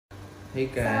Hey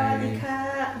guys สวัสดีค่ะ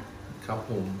ครับ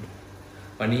ผม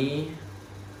วันนี้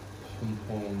ผ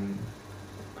ม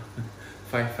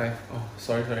 5 oh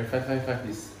sorry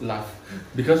 555 is laugh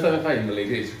because 555 in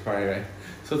Malaysia is cry right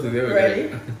so today we're really?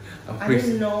 gonna I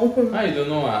didn't know. You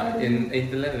don't know in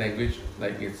internet language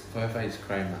like it's 555 is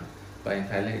cry but in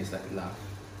Thailand it's like laugh.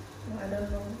 I don't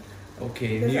know.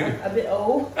 Okay, Because I'm a bit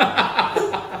old.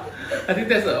 I think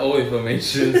that's old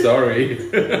information. Sorry.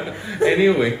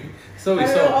 Anyway, so we I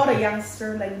saw know all the youngster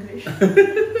language.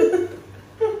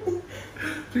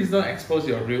 Please don't expose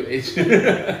your real age.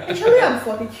 Actually, I'm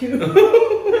 42.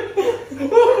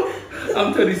 I'm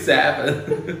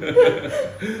 37.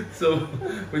 So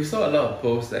we saw a lot of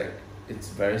posts that it's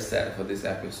very sad for this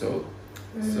episode.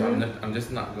 So I'm just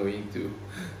not going to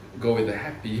go with a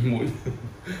happy mood.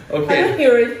 Okay. I think you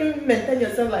already maintain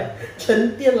yourself like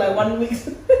沉淀 like 1 week.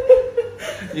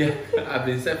 Yeah, I've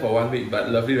been sad for 1 week, but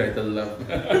lovely writer love.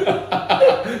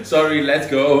 Sorry, let's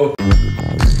go.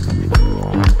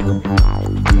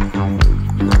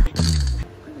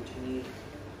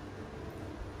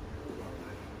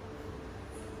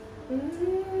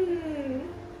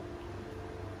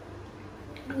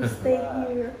 You stay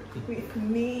here with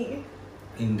me.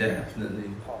 Indefinitely.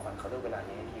 พอฝันเขาด้วยเวลา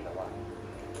นี้ทีละวัน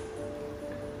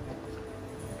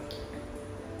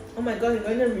Oh my god, you're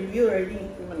going to review already.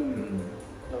 นี่มัน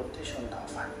รถที่ชนต่อ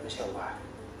ฝันไม่ใช่ว่า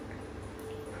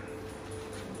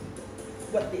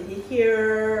What did he hear?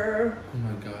 Oh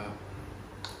my god.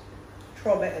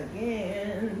 Throwback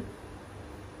again.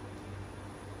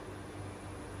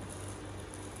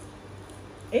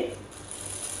 Eh?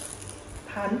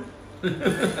 Tan?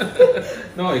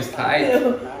 No, it's Thai.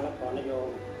 นาละพรโยม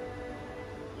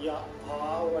ยะภา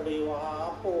วดีวหา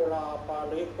ปูราปา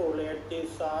ริปุเรติ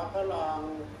สาพลัง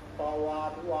ปวั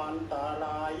ตวันตาล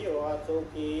ายโยสุ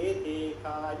ขีทีข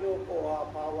ายุปัว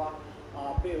ภวะอ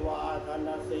ภิวาทน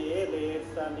าสีลิ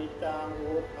สนิจัง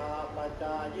อุทาปจ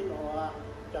ายโน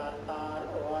จัตตาโ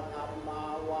ลธรรมา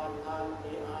วันทัน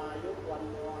ติอายุวัน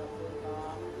โนสุขั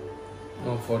ง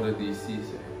Oh, for the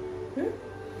deceased.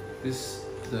 This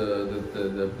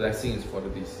the blessing is for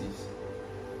the deceased.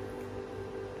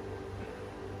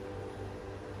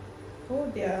 Oh,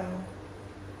 they are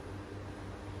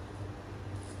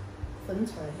坟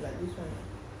场 like this one.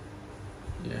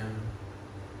 Yeah.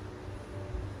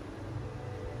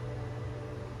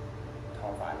 ทอ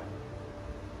ฝัน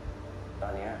ตอ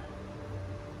นนี้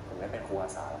ผมไม่เป็นครูอา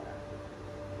สาแล้วนะ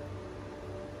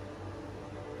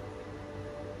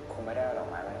คงไม่ได้เอาดอก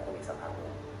ไม้มาให้คุณอีกสักครั้งเล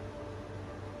ย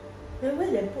Then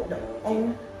where they put the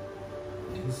on?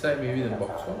 Inside maybe the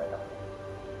box one.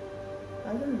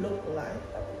 Doesn't look like.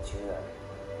 แต่ผมเชื่อ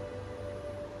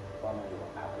ว่ามันอยู่บ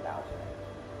นภาพดาวใช่ไหม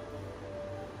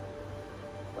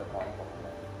เปิดพรให้ผมเล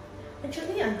ย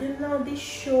Actually, until now, this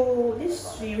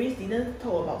series didn't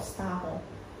talk about star. Huh?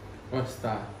 What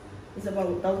star? It's about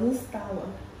 1,000 star.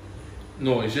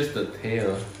 No, it's just the tail.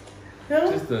 No?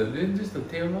 Just the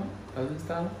tail, no? 1,000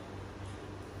 star.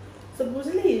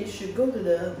 Supposedly, you should go to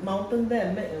the mountain there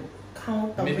and make a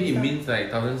count 1,000 Maybe it star. means like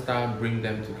 1,000 star bring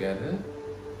them together.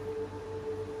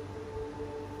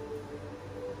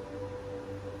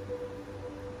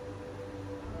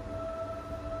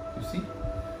 You see?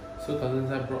 So 1,000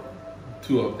 star brought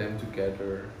 2 of them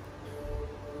together.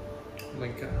 Oh my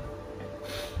god.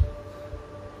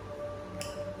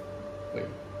 Wait.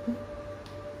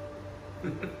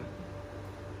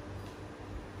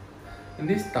 And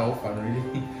this Toufun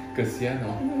really kasihan,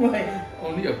 no? Why?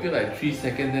 Only appear like 3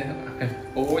 seconds, then I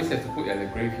always have to put at the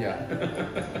graveyard.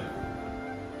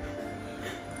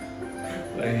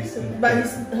 Like But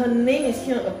her name is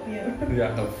here appear.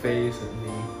 Yeah, her face and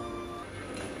name.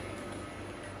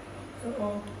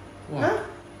 Uh-oh. What? Huh?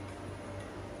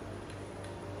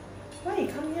 Why he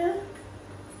come here?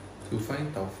 To find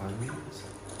Toufun?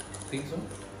 Think so?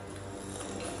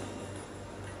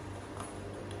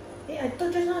 Hey, I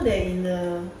thought just now they're in the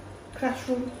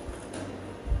classroom.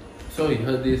 So he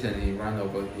heard this and he ran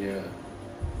over here.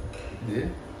 Did it?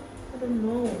 I don't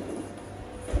know.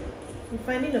 You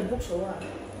finding the books or what?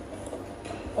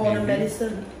 Or the Maybe.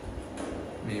 medicine?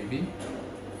 Maybe.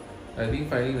 I think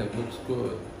finding the book's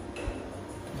good.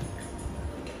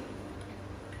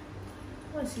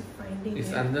 What is he finding? It's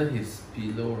here? under his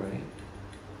pillow, right?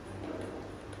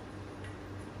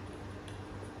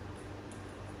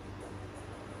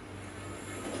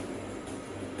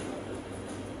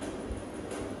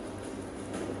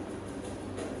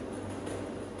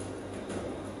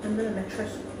 Under the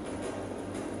mattress.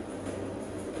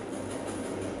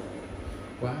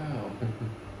 Wow.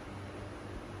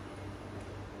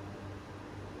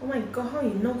 Oh my god, how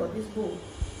you know got this book?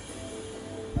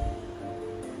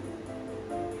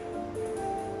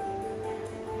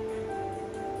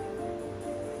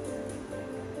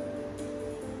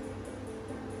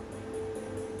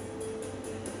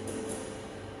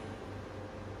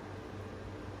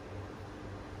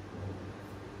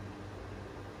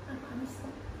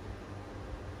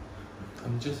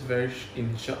 I'm just very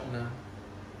in shock now.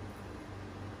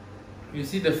 You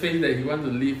see the face that he want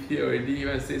to leave here already. He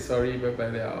want to say sorry, bye bye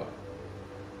liao.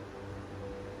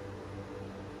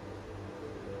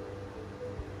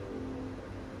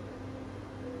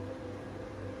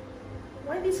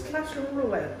 Why this classroom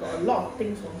look like got a lot of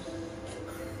things on?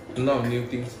 A lot of new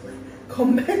things.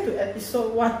 Compared to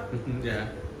episode 1. Yeah.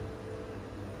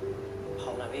 พร้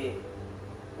อมนะพี่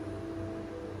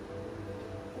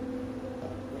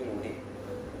ไม่รู้ดิ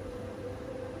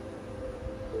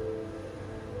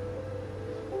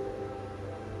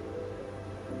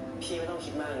พี่ไม่ต้อง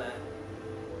คิดมากนะ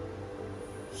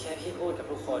แค่พี่พูดกับ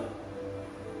ทุกคน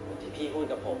เหมือนที่พี่พูด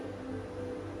กับผม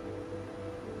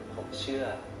เชื่อ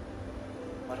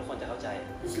ว่าทุกคนจะเข้าใจ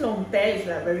This Longtae is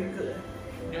like very good.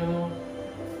 Yeah.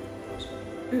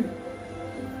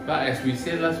 But as we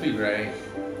said last week, right?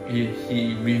 He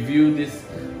revealed this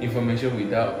information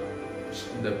without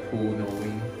the Phu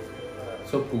knowing.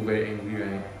 So Phu very angry,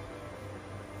 right?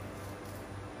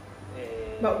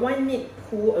 But why need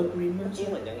Phu เมื่อ agreement? กี้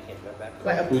เหมือนยังเห็นแบบ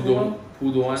Like Phu approval.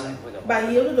 don't want. But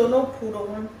he also don't know Phu don't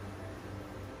want.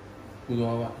 Phu don't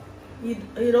want what?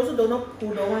 He also don't know Phu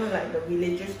don't want like the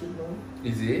villagers to know.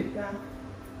 Is it? Yeah.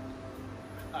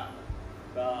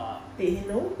 ก็ Did he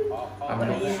know? ขอ I'm ประ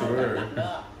not เด็น sure. หลังเด้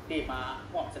อที่มา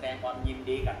ร่วมแสดงความยิน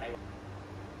ดีกับใน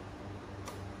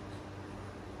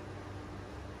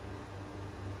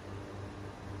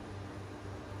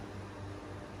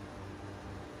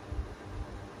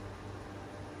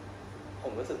ผ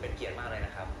มรู้สึกเป็นเกียรติมากเลยน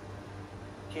ะครับ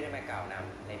ที่ได้มากล่าวน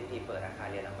ำในพิธีเปิดอาคาร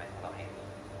เรียนหลังใหม่ของเราแห่งนี้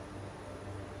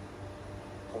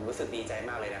ผมรู้สึกดีใจ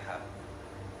มากเลยนะครับ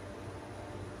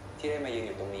ที่ได้มายืนอ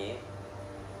ยู่ตรงนี้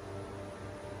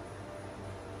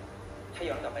ถ้า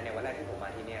ย้อนกลับไปในวันแรกที่ผมมา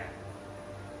ที่เนี่ย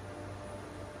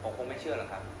ผมคงไม่เชื่อหรอก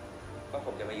ครับว่าผ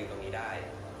มจะมายืนตรงนี้ได้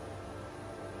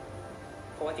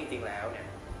เพราะว่าจริงๆแล้วเนี่ย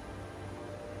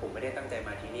ผมไม่ได้ตั้งใจม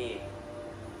าที่นี่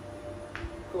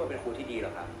เพื่อเป็นครูที่ดีหร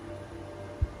อกครับ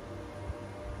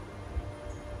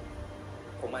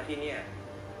ผมมาที่เนี่ย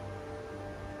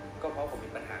ก็เพราะผมมี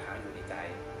ปัญหาค้างอยู่ในใจ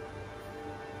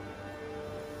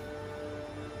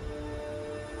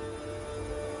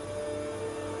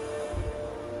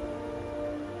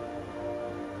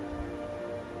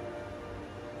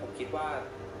ผมคิดว่า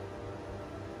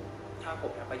ถ้าผ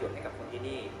มทำประโยชน์ให้กับคนที่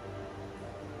นี่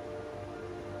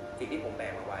สิ่งที่ผมแบ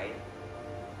กมาไว้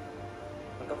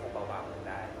มันก็คงเบาบางลง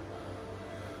ได้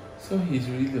So he's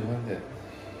really the one that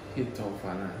hit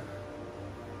Torfun, ah?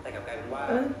 แต่กลับกลายเป็นว่า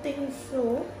I don't think so.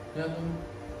 Yeah, no.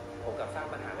 ผมกลับสร้าง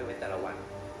ปัญหาไม่เว้นแต่ละวัน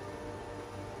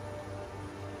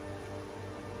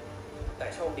แต่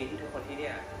โชคดีที่ทุกคนที่เนี่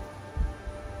ย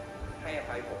ให้อ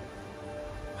ภัยผม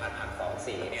ผัดผักสอง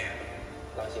สีเนี่ย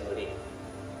ลองชิมดูดิ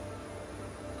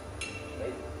เฮ้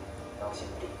ยลองชิม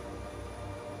ดูดิ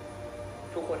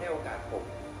ทุกคนให้โอกาสผม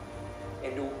เอ็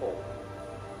นดูผม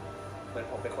เหมือน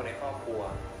ผมเป็นคนในครอบครัว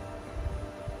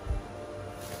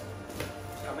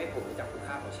ทำให้ผมรู้จักคุณ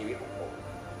ค่าของชีวิตของผม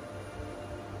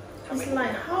It's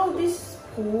like how this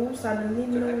Phu suddenly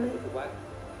จนให้ผม know รู้สึกว่า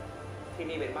ที่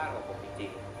นี่เป็นบ้านของผมจริ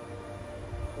ง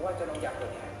ๆเพราะว่าจะลองอยากตัว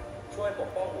แทนช่วยปก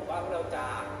ป้องหมู่บ้านของเราจ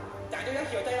ากเจ้ายักษ์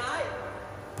เขียวใจร้าย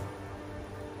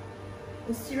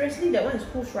it. Seriously, that one is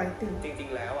who's writing? จริง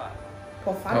ๆแล้วอ่ะ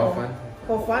For fun or Torfun.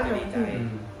 for fun จะ or ดีใจ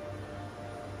mm.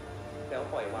 แล้ว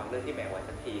ปล่อยวางเรื่องที่แบกไว้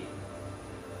สักที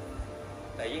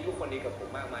แต่ยิ่งทุกคนดีกับผม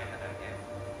มากมายขนาดนี้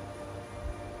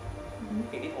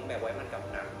สิ่งที่ผมแบกไว้มันก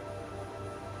ำหนัก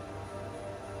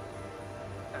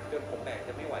จนผมแบกจ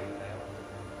ะไม่ไหวอยู่แล้ว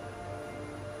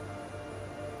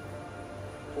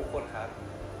ทุกคนครับ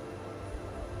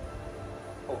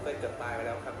ผมเคยเกือบตายไปแ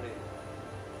ล้วครั้งหนึ่ง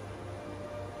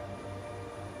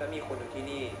และมีคนหนึ่งที่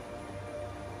นี่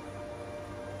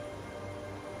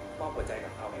มอบหัวใจกั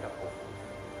บเขาให้กับผม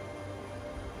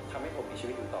ทำให้ผมมีชี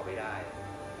วิตอยู่ต่อไปได้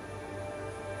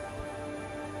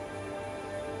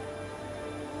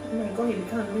Oh my god, he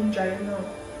become a moon giant now.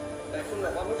 แต่คุณบ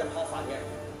อกว่ารู้จักพอฝันไง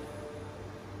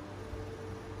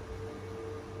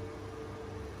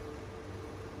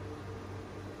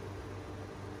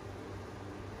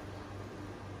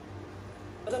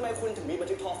แล้วทำไมคุณถึงมีบัน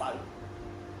ทึกทอฝัน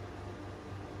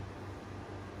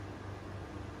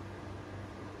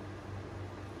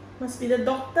Must be the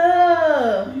doctor.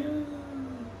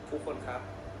 ทุกคนครับ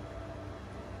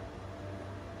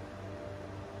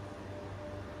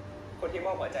คนที่ม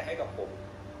อบหัวใจให้กับผม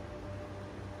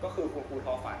ก็คือคุณครูท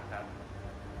อฝันครับ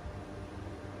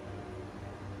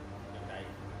อย่างไร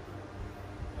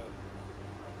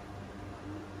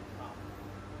อ้าว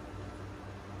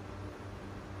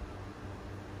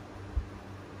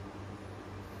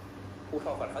ครูท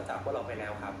อฝันเขาจากพวกเราไปแล้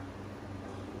วครับ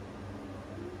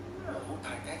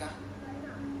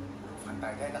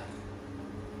แค่ไหน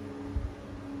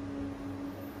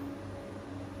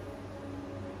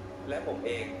และผมเ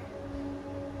อง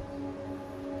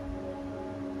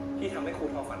ที่ทำให้ครู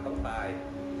ทอฝันต้องตาย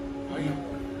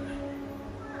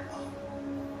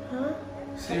ฮะ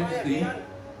Seriously?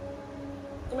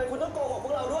 ทำไมคุณต้องโกหกพ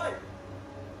วกเราด้วย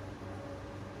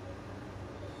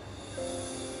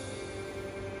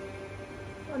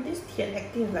Oh, this Tian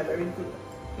acting is like very good.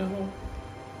 No.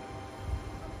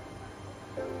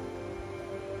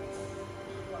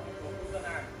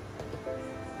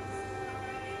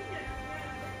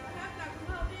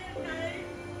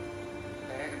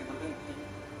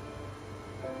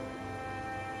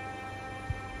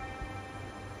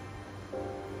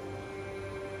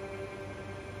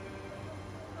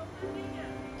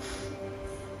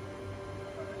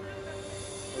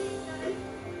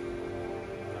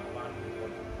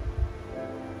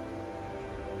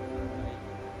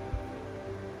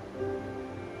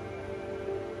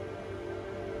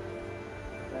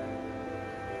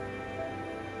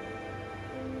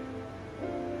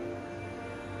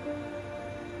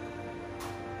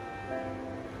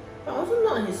 But also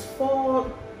not his fault.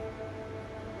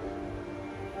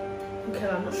 Okay,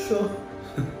 I'm not sure.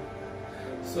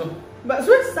 So, But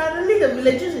so suddenly the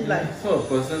villagers is like, for a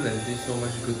person that did so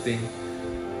much good thing,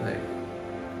 like,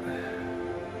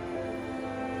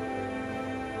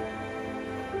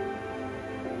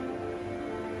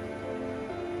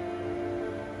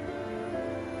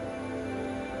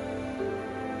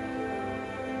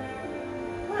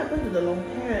 what happened to the long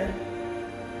hair?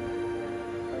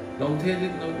 Longtae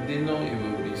didn't know it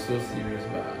would be so serious,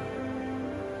 but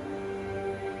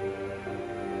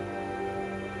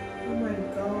Oh my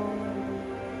god.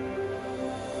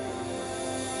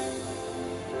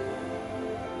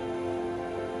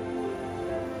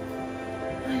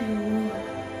 Aiyo.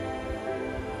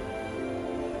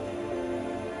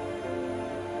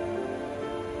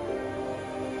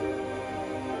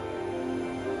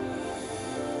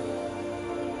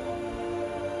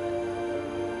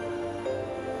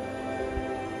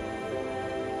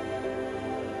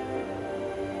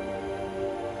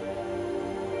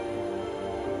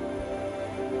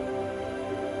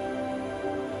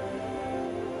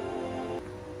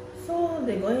 So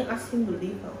they're going to ask him to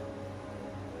leave, huh?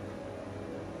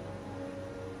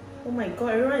 Oh my god,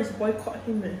 everyone is boycott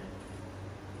him, eh?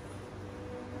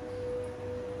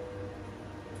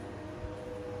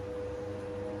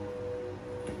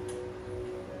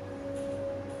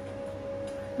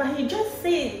 But he just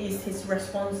said it's his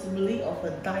responsibility of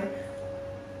her die.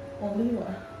 Only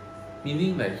what?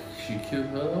 meaning like she killed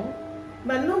her, lor?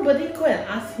 But nobody go and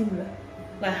ask him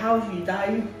like how she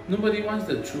died. Nobody wants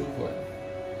the truth, what?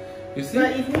 You see?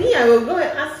 But if me, I will go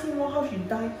and ask him how she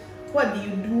died. What do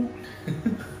you do?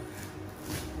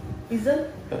 Isn't?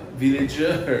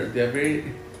 Villager, they're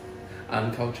very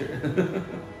uncultured.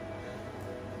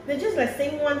 They're just like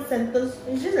saying one sentence.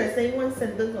 It's just like saying one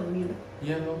sentence only.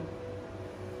 Yeah, lor.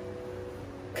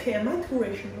 Okay, am I too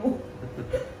rational?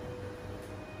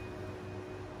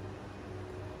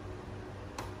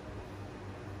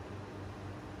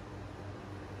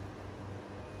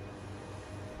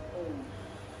 Ừ.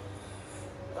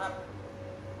 ครับ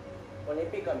วันนี้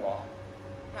ปิดก่อนหมอ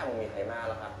ถ้ามึงมีใครมา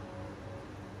แล้วครับ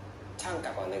ช่างก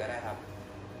ลับก่อนเลยก็ได้ครับ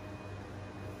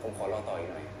ผมขอรอต่ออีก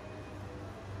หน่อย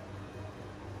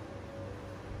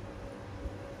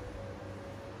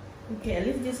Okay, at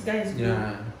least this guy is good.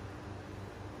 Yeah.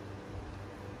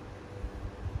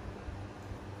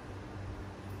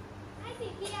 ให้สี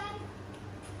เทียน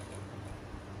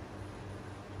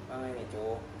ว่าไงนี่จู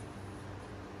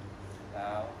แล้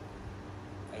ว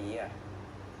ไอ้เหี้ย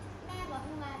แม่บอกใ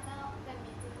ห้มาเจ้าแต่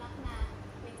มีจุดลักนา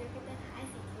มีจุดพิจารณาให้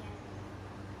สีเทียน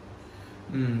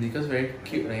Because very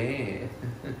cute, eh?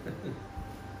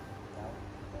 แล้ว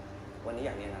วันนี้อย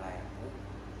ากเรียนอะไรอ่ะ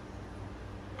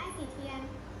ไอ้สีเทียน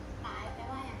ตายแปล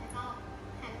ว่าอย่างเจ้า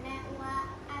หันแม่อ้ว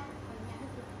ไอ้เป็นคนยัง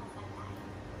คือเขาฝันตาย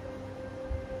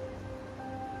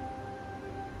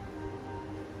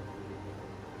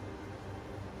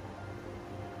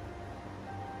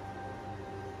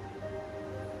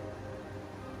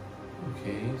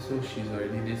Okay, so she's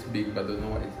already this big but don't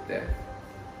know what is death.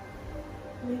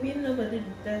 Maybe nobody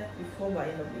did that before but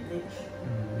in the village.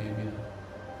 Maybe.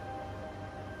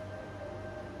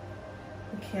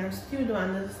 Okay, I still don't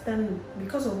understand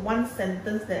because of one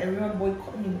sentence that everyone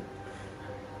boycott him.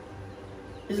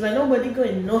 It's like nobody go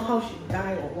and know how she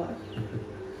died or what.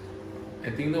 I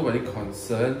think nobody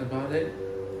concerned about it.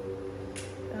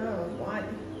 Oh, why?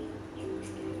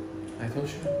 I told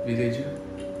you, villager.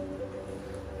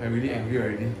 I'm really angry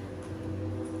already.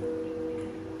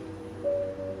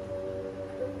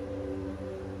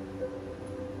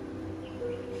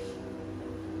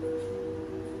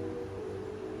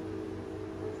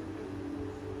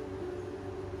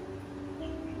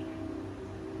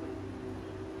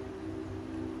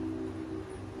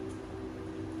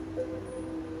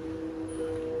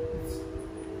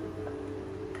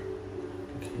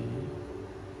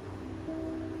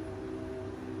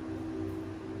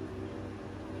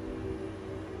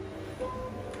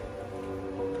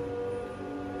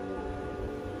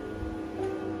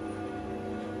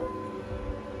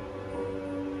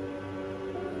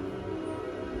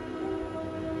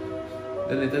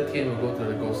 Then later Tian will go to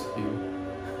the ghost hill.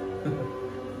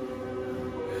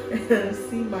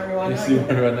 See marijuana. You see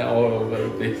marijuana all over the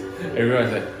place.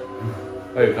 Everyone's like,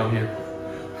 why you come here?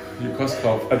 You cause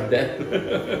Torfun death.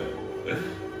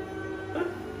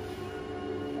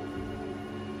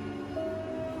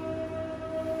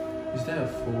 Is that a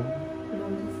phone? No,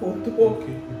 photo.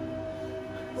 Okay.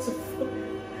 It's a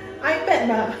phone. iPad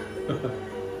ba?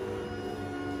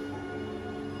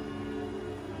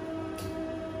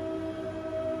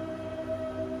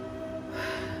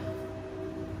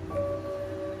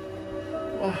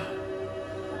 Wow.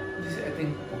 This I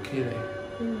think okay like.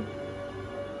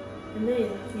 And then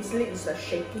his legs are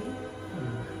shaking.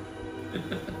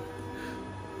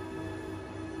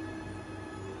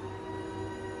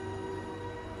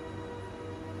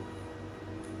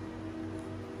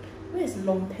 Where is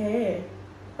Longtae?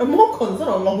 I'm more concerned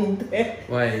on Longtae.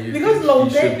 Why? You Because think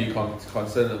Longtae- you should be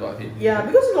concerned about him. Yeah,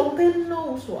 because Longtae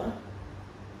knows what.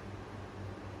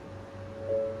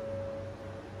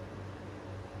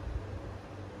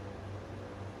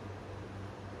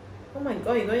 Oh my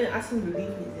god, you're going to ask him to leave,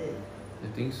 is it? I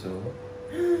think so.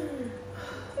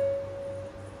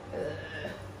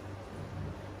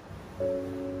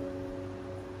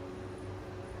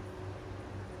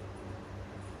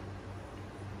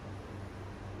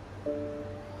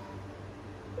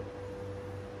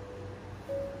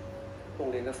 โรง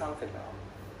เรียนก็สร้างเสร็จแล้ว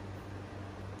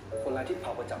คนร้ายที่เผ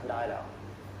าก็จับได้แล้ว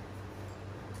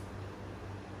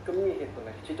ก็ไม่มีเหตุผลอะไร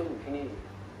ที่ต้องอยู่ที่นี่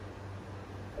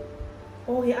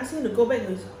Oh, he asked him to go back to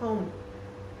his home.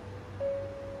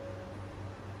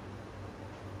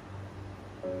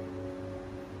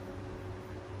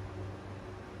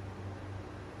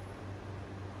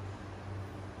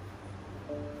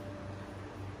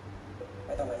 ไ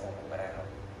ม่ต้องไปส่งผมก็ได้ครับ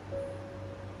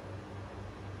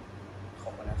ขอ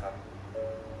บคุณนะครับ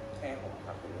ให้ผมฝ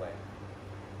ากคุณด้วย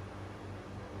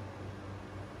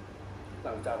ห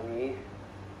ลังจากนี้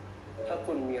ถ้า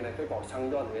คุณมีอะไรก็บอกช่าง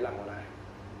ยอดหรือหลังมานะ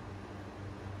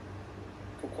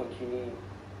ทุกคนที่นี่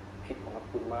ผิดหวังกับ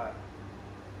คุณมาก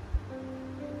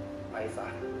ไปซะ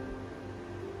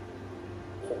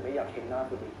ผมไม่อยากเห็นหน้า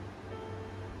คุณอีก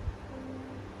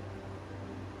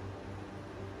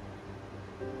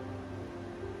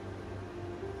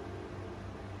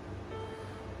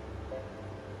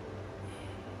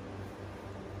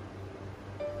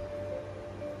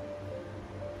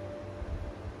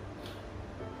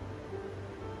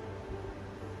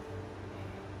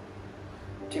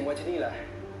ทิ้งไว้ที่นี่แหละ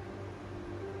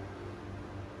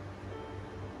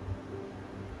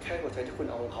แค่หัวใจที่คุณ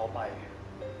เอาของเขาไป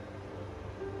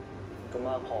ก็ม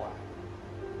ากพอ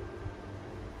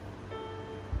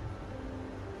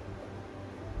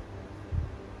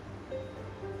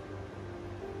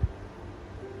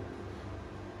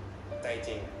ใจจ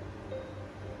ริง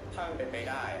ถ้ามันเป็นไป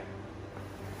ได้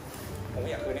ผม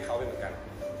อยากคืนให้เขาไปเหมือนกัน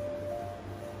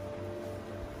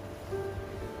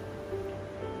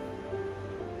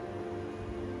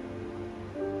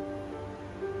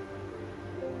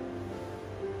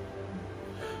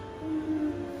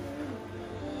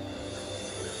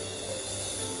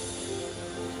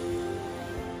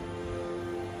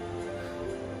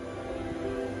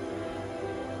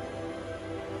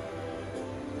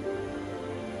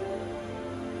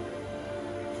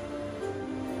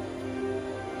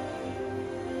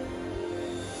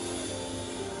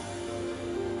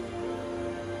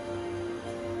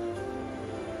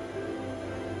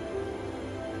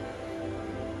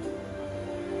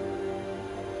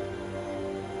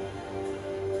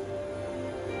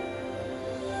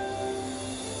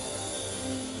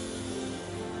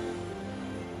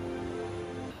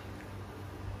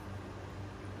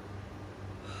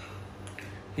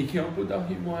He cannot put down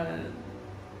him one.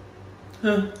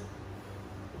 Huh?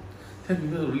 Tell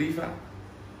people to leave out.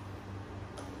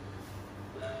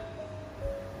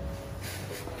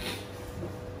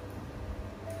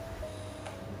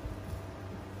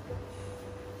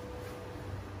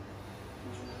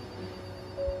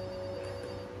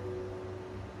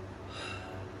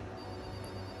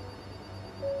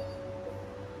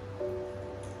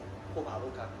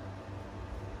ครับ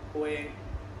กูเอง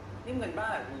นี่เงินบ้า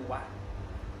หรือมึงวะ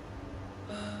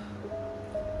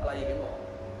อะไรอีกไอ้หมอ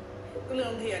ก็เรื่อ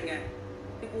งเทียนไง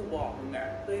ที่กูบอกมึงอ่ะ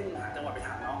เพื่อให้มึงหาจังหวะไปถ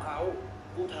ามน้องเขา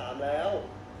กูถามแล้ว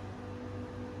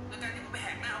การที่มึงไปแห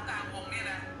กหน้าเขากลางวงเนี่ย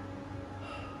นะ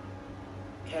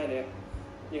แค่เนี้ย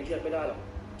ยังเทียบไม่ได้หรอก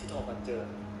ที่ทอฟันเจอ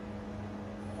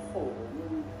โอ้โห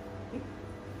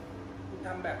มึงท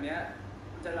ำแบบเนี้ย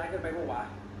มันจะร้ายเกินไปปะวะ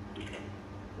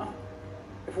เอ้า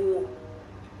ไอ้ภู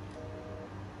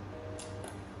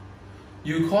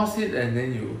You cause it and then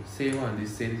you say one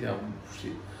this say this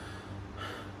shit.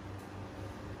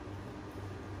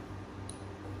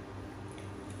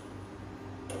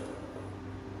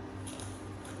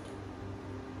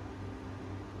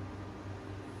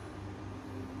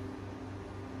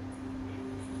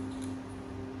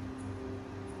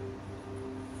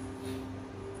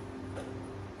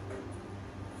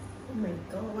 Oh my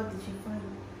god, what did she find?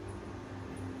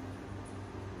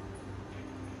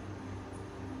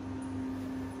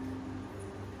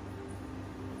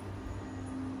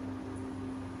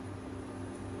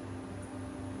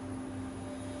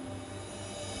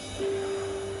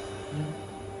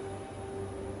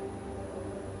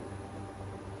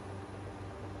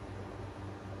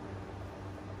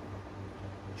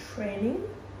 Training?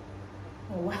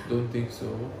 Or what? Don't think so.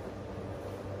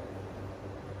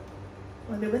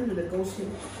 Oh, they went to the ghost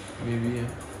hill. Maybe, yeah.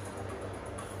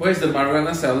 Where's the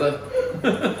marijuana seller?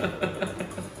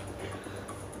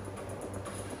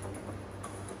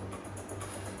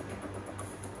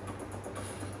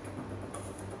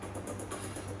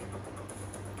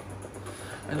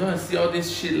 I don't want to see all this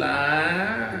shit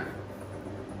lah.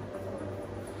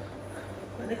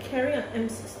 But they're carrying an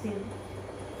M16.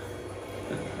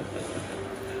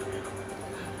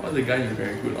 All the guys are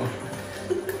very good on.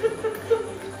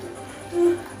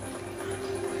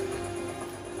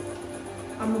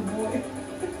 I'm a boy.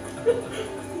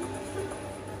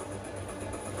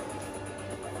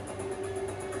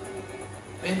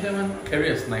 And that one carry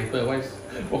a sniper. Why is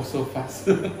walk so fast?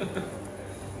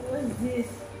 What is this?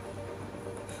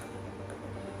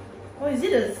 Oh, is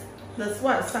it the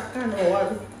what? Sakan or what?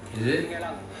 Is เป็น it? ไงล่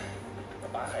ะ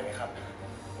ปลาใครไหมครับ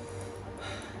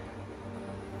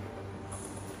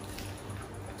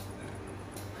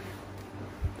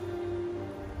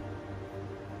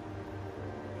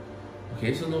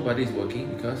Okay, so nobody is working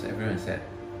because everyone is sad.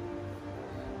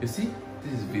 You see,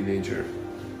 this is villager.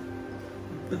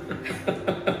 I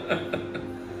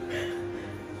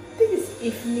think it's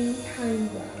evening time.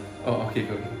 Oh, okay.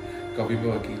 Got people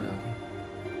working now.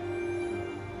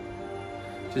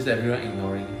 Just everyone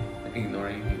ignoring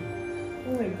him.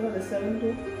 Oh my god, the 7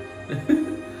 dwarf.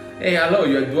 Hey, hello,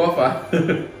 you're a dwarf, ah.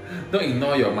 Don't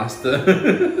ignore your master.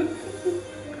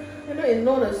 I don't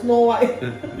ignore the Snow White.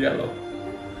 Yeah, lor.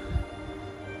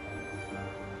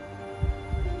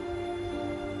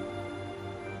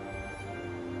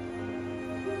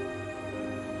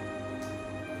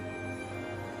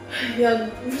 Yeah,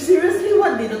 seriously,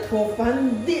 what did the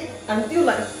Torfun did until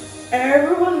like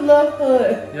everyone loved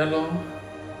her? Yeah, lor.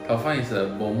 Toufun is a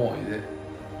bomo, is it?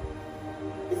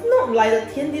 It's not like the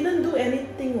Tian didn't do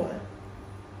anything, what?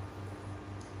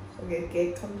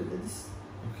 Okay, come to this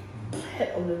Okay. head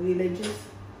of the villages.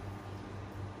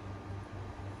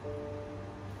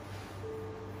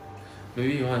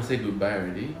 Maybe you want to say goodbye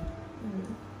already?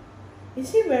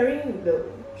 Is he wearing the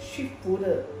Chief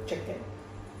Phu jacket?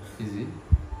 Is it?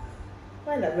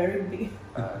 Why like very big?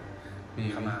 มี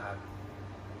เข้ามาครับ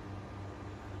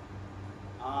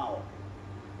อ้าว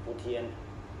ผู้เทียน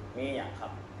มีอย่างครั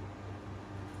บ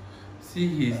See,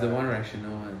 he's the one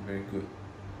rational and very good.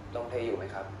 ลองเทอยู่ไหม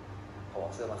ครับผมเอ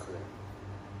าเสื้อมาคืน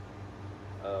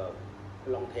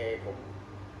ลองเทผม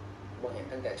บ่เห็น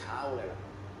ตั้งแต่เช้าเลยล่ะ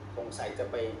สงสัยจะ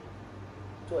ไป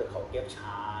ช่วยเขาเก็บช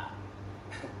า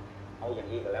เอาอย่าง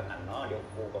นี้ก็แล้วกันเนาะเดี๋ยว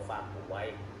ครูก็ฝากผมไว้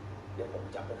เดี๋ยวผม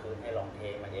จะไปคืนให้ลองเท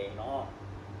มาเองเนาะ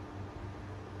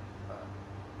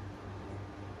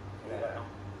นี่ก็เนาะ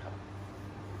ครับ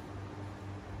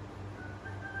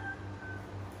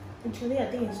Actually, I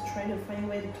think he's trying to find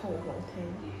where to talk Longtae.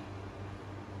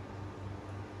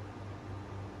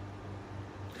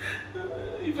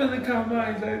 Even the karma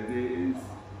is like this.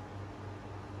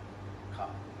 ครับ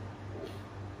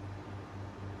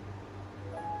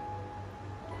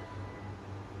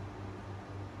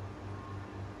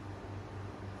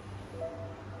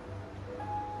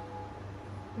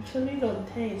Actually,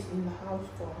 Longtae is in the house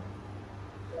for.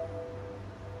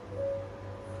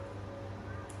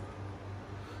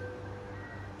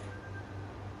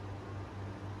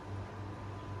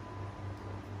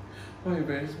 Why you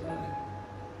very smart?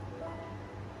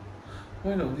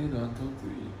 Why don't they not talk to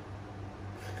you?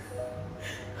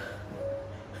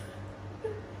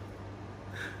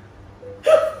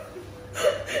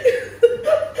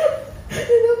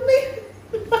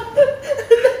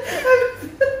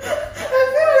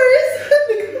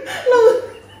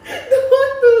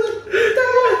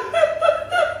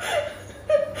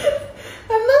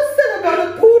 I'm not sad about the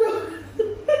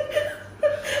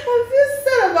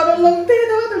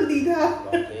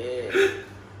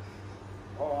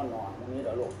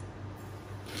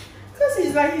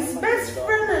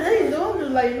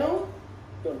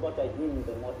จนก็จะยิ่งไป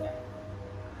หมดเนี่ย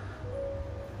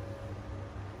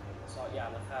ซอยา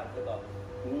มาฆ่าคือก็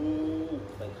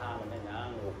ไปฆ่ามันได้นะ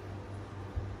ลูก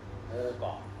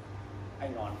ก็ไอ้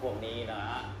นอนพวกนี้นะ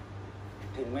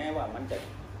ถึงแม้ว่ามันจะ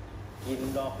กิน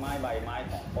ดอกไม้ใบไม้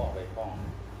ของพ่อไปพ้อง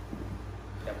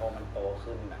แต่พอมันโต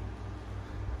ขึ้นนะ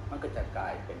มันก็จะกลา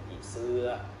ยเป็นผีเสื้อ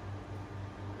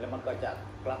แล้วมันก็จะ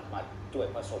กลับมาช่วย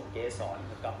ผสมเกสร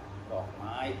กับดอกไ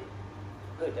ม้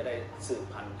เพื่อจะได้สืบ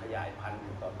พันธุ์ขยายพันธุ์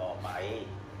ต่อไป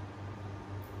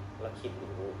แล้วคิด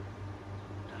ดู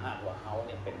ถ้าหากว่าเขาเ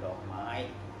นี่ยเป็นดอกไม้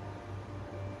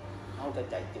เขาจะ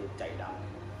ใจจืดใจด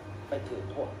ำไปถือ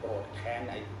โทษโกรธแค้น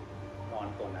ไอ้นอน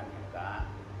ตัวนั้นอย่างกา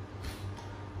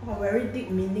Oh, very deep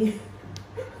meaning.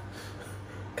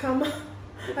 Come on,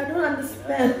 I don't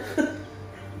understand.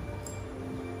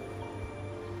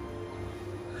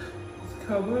 It's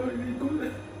cover really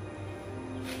good.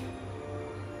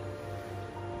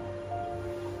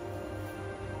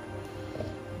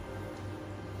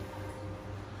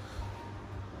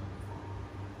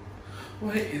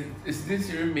 Why is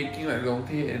this really making like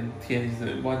Longtae and Tian is the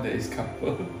one that is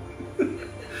couple?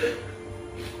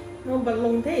 No, but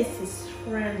Longtae is his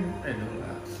friend. I know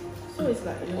that. So it's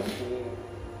like, you know.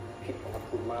 ผิดกับ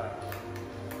คุณมาก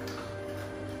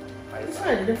This one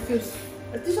I didn't feel.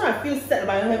 This one I feel sad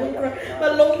about having cried.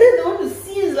 But Longtae, the one to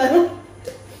see is like.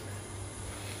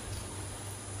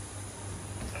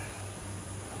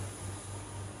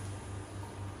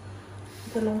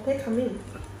 The Longtae coming.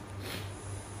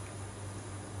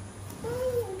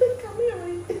 Longtae coming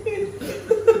already.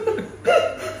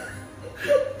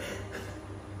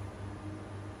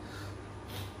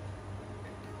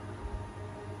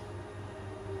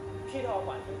 พี่ทอ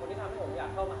ฝันคือคนที่ทำให้ผมอยาก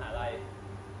เข้ามหาลัย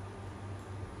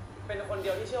เป็นคนเดี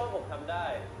ยวที่เชื่อว่าผมทำได้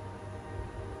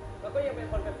แล้วก็ยังเป็น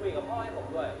คนไปคุยกับพ่อให้ผม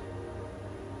ด้วย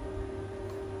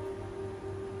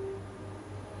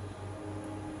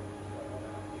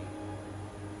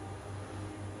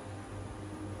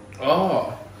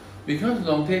Oh, because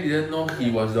Longtae didn't know he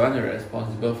was the one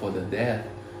responsible for the death.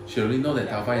 She only know that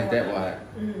Toufun is dead. What?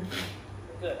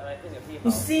 เกิดอะไรขึ้นกับพี่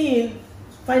You see,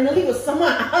 finally was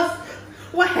someone asked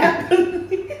what happened.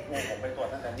 ผมไปตรวจ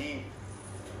ตั้งแต่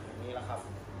นี่แหละครับ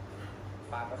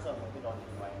ปลาก็เครื่องมือที่โดน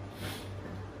ทิ้งไว้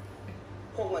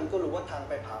พวกมันก็รู้ว่าทาง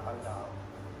ไปผาปันดาว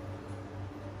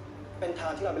เป็นทา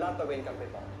งที่เราไปลาดตระเวนกันไป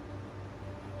บ่อย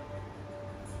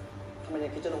ทำไมยั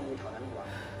งคิดจะลงมือแถวนั้นอีกวะ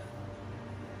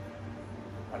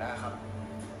หัวหน้าครับ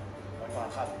วันก่อน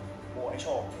ครับบัวไอโช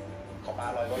คเขาปลา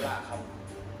ลอยล้นลากครับ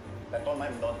แต่ต้นไม้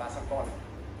มันโดนปลาสักก้อน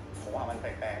ผมว่ามันแป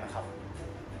ลกๆนะครับ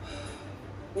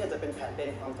เนี่ยจะเป็นแผนเดิ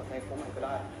นความสัมพันธ์ของมันก็ไ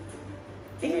ด้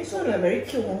It's not like very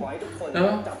cute. ขอให้ทุกคน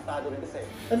จับตาดูเป็นพิเศษ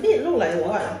A bit look like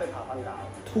ว่า what? ไปผ่าฟันดาว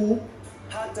Two.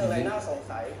 ถ้าเจออะไรน่าสง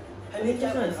สัยให้รีบ This แจ้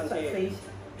ง one ทัน is ที like face.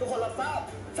 ทุกคนรับทราบ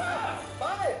ไป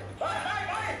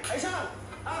ไอ้ช่าง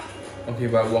Okay,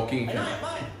 but walking. ไอ้นายไป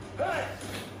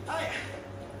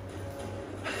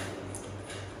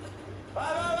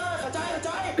เข้าใจ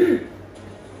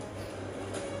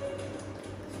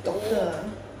Doctor.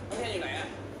 น้องเทียนอยู่ไหนอะ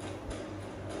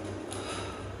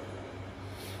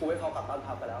กูให้เขากลับบ้าน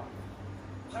พักไปแล้ว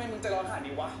ทำไมมึงใจร้อนขนาด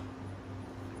นี้วะ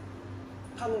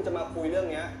ถ้ามึงจะมาคุยเรื่อง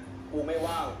เนี้ยกูไม่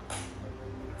ว่าง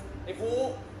ไอ้ภู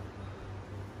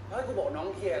ถ้ากูบอกน้อง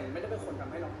เทียนไม่ได้เป็นคนท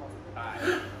ำให้น้องทองตาย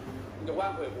มึงจะว่า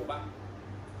งคุยกับกูปะ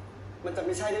มันจะไ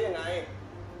ม่ใช่ได้ยังไง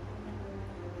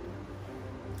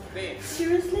นี่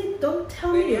Seriously, don't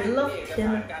tell me you love เอกส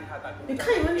าร Tian. การผ่าตัด You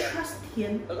can't even trust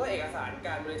Tian. แล้วก็เอกสารก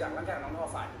ารบริจาคร่างกายของน้องทอ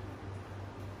ฝัน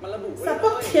มันระบุไว้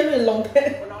Support Tian with Longtae.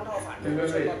 ว่าน้องทอฝันเป็น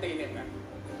ชนตอนตีหนึ่งอะ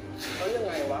แล้วยังไ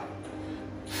งวะ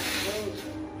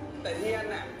แต่เทียน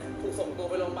น่ะถูกส่งตัว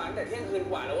ไปโรงพยาบาลแต่เที่ยงคืน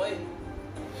กว่าแล้วเว้ย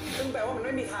ซึ่งแปลว่ามันไ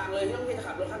ม่มีทางเลยที่น้องเทียนจะ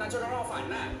ขับรถคันนั้นชนน้องทอฝัน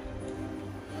น่ะ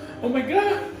Oh my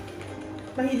god!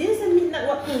 But he didn't say midnight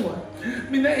what time what?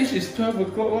 Midnight is 12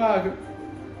 o'clock. Wow.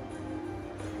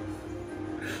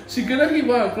 She gonna hit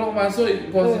 1 o'clock, man, so it's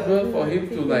impossible for him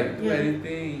to like do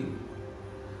anything.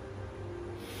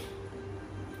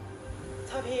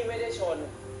 ถ้าพี่ไม่ได้ชน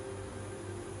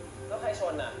แล้วใครช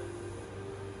นน่ะ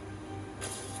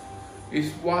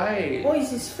It's why. Oh,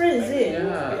 it's his friend, is it?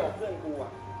 ไม่ยอมเพื่อนกูอ่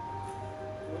ะ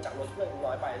รู้จักรถเพื่อนกูล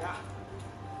อยไปใช่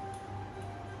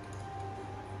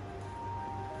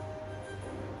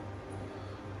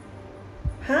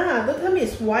Huh? Don't tell me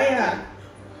it's why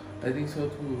I think so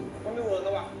too. ก็ไม่เวิร์กแ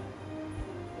ล้วว่ะ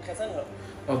แคนเซิลเถอะ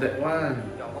Oh, that one.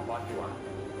 ยอมก็บอสอยู่อ่ะ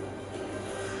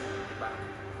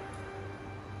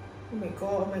Oh my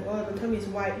god, don't tell me it's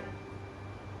why.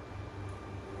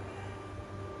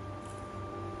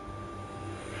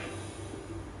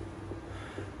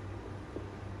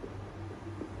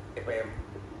 ไอ้เปรม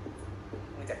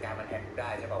มึงจัดการมันแทนกูได้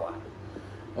ใช่ป่าววะ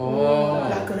Oh.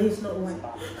 Luckily, it's not white.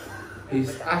 He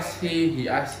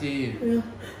asked him. Yeah.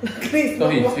 Luckily, it's So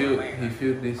not he white.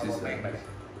 feel this is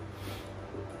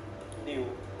ดิว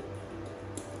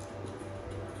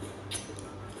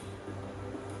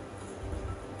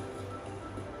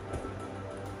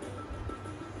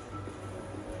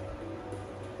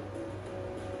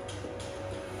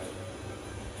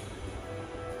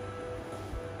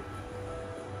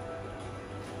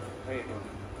เฮ้ยคุณ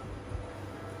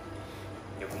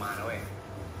เดี๋ยวกูมานะเว้ย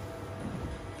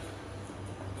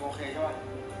โอเคใช่ป่ะ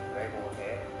เฮ้ยกูโอเค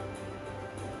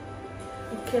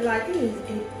Okay, like, I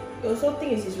think I also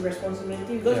think it's his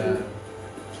responsibility because Yeah.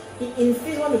 he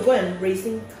insists want to go and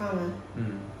racing car.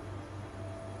 Mm.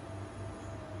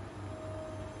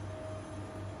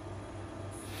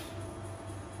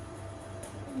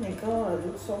 Oh my god, it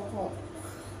looks so hot.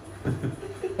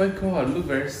 My God, look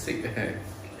very sick.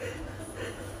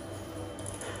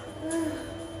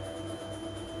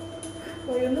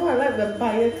 Well, you know I like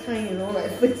vampire kind, you know, like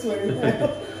face very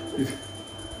well.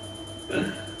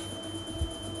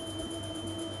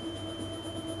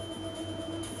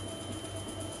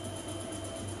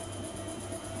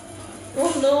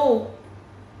 Oh no!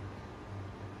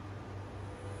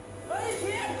 เฮ้ยเ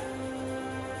ทียน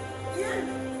เทียน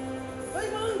เฮ้ย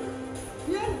มึงเ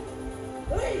ทียน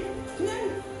เฮ้ยเทียน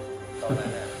ตอนนั้น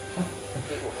น่ะ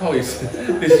ที่กู How is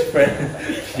this friend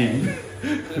him?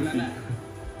 คืนนั้นน่ะ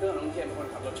เรื่องน้องเทียนเป็นคน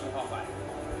ขับรถชนพ่อไป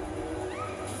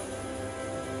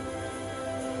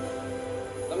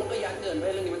แล้วมันก็ยัดเกินไป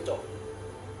เรื่องนี้มันจบ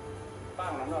ป้า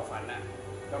ของน้องเราฝันน่ะ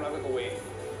ยอมรับเป็นกูเอง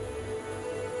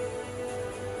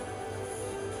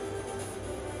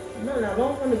Not that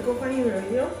long, want to go find him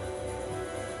already, yo?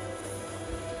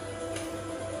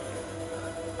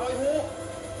 เอาไอ้หู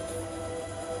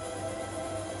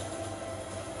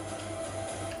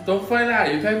Don't find out.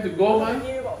 You have to go, พี่ man.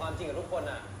 ไม่บอกความจริงกับทุกคน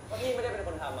อ่ะว่าพี่ไม่ได้เป็นค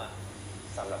นทำอ่ะ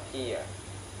สำหรับพี่อ่ะ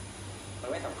มัน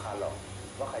ไม่สำคัญหรอก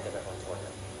ว่าใครจะเป็นคนชน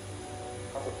อ่ะ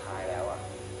เพราะสุดท้ายแล้วอ่ะ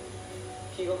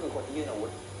พี่ก็คือคนที่ยื่นอาวุ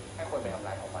ธให้คนไปทำล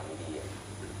ายของฝันดีๆอ่ะ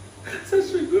Such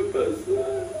a good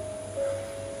person.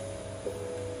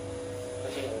 ไม่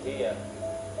ใช่ของพี่อ่ะ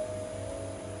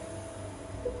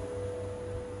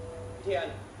เทียน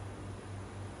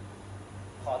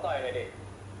ขอต่อยหน่อยดิ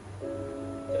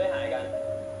จะได้หายกัน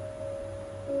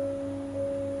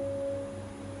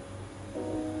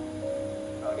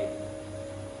เอาดิ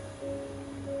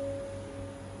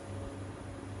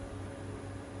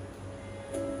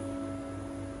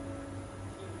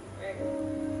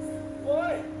โอ้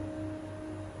ย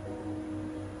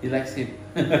He likes it.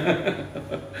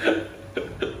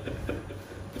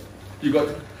 You got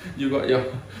your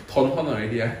Torfun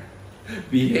already.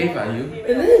 Behave, are you?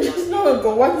 And then just now,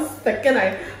 got 1 second,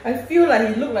 I feel like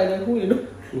he looked like the who, you know,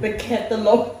 the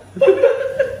catalog.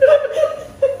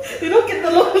 You know,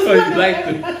 catalog. Oh, you like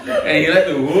to, and you like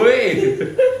to wait.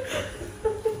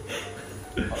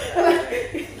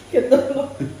 Catalog.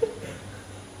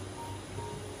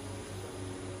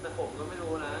 แต่ผมก็ไม่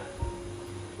รู้นะ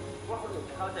ว่าคนอื่น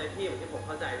จะเข้าใจพี่เหมือนที่ผมเ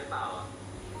ข้าใจหรือเปล่าอ่ะ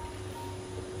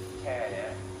แค่เนี้ย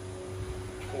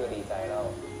พี่ก็ดีใจแล้ว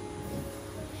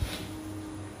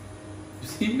You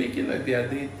see, make it like they are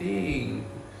dating.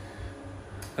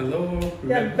 Hello.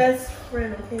 They're best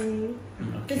friend, okay?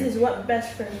 Okay. This is what best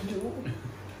friends do.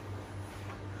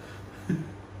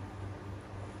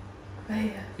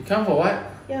 Aiya. You come for what?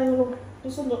 Yeah, no,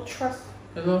 also not trust.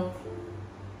 Hello.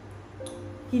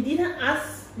 He didn't ask.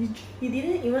 He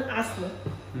didn't even ask. No.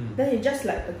 Then he just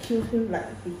like accused him like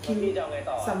he พี่ killed จะเอาไง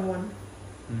ต่อ someone.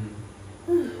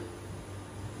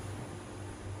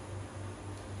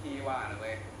 พี่ว่านะเ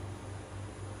ว้ย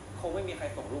คงไม่มีใคร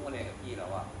ส่งรูปมาเรียนกับพี่แล้ว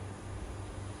อ่ะ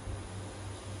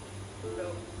แ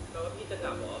ล้วพี่จะก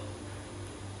ลับเหรอ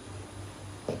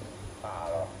เปล่า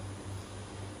หรอก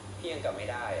พี่ยังกลับไม่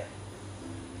ได้อ่ะ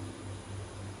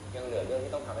ยังเหลือเรื่อง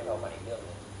ที่ต้องทำให้เราฝันอีกเรื่อง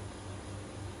นึง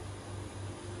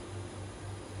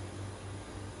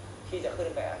พี่จะขึ้น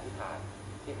ไปอธิษฐาน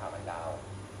ที่ผาบันดาว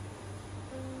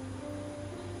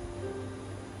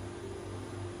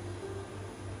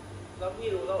แล้วพี่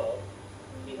รู้แล้วเหรอ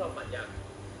พี่ทำฝันยัง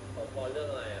ขอพรเรื่อง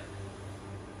อะไรอ่ะ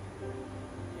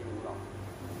ไม่รู้หรอก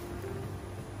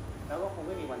แล้วก็คงไ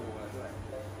ม่มีวันรู้แล้วด้วย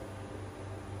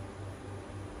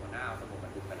หัวหน้าเอาสมุดบั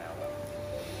นทึกไปแล้วอะ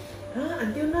Huh?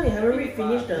 Until now you haven't read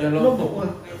finished the Yeah, no. notebook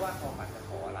one. ไม่ว่าความฝันจะ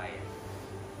ขออะไรอะ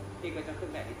พี่ก็จะขึ้น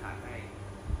ไปอธิษฐานให้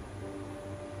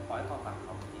ขอให้ความฝันเข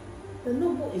าจริง The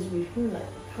notebook is with him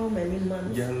like how many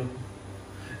months? Yellow.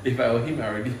 If I were him, I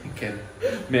already can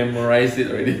memorize it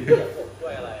already. ด้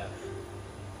วยอะไรอ่ะ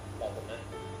บอกผมนะ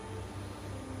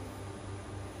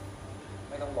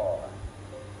ไม่ต้องบอกอ่ะ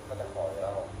ก็จะขออยู่แ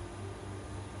ล้ว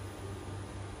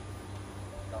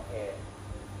เค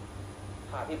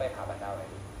พาพี่ไปผาบันดาวหน่อย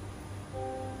ดิ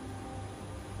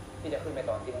พี่จะขึ้นไป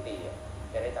ตอนสิ้นปีอ่ะ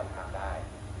จะได้จำทางได้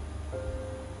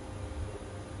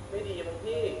ไม่ดีมั้ง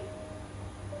พี่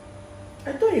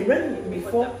I thought he ran มีค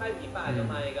น before. จับไพ่ผีป่าทำ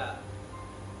ไมกะ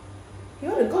You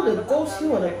want to go to the ghost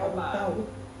hill or the hotel?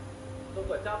 จน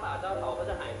กว่าเจ้าป่าเจ้าเขาเขา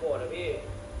จะหายโกรธนะพี่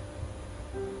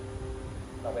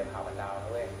เราไปผาบันดาวนะ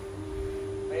เว้ย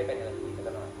ไม่ได้เป็นเรื่องผี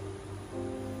กันหน่อย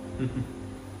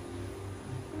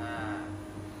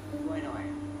ช่วยหน่อย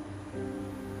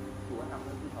ดูว่าทำเ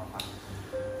รื่องที่เขาฝัน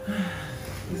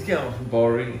This guy was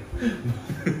boring.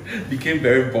 Became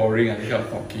very boring and he kept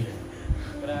talking.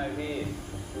 ก็ได้พี่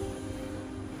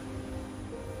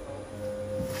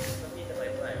แล้วพี่จะไป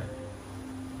เมื่อไหร่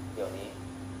เดี๋ยวนี้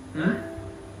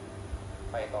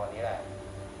ไปตอนนี้แหละ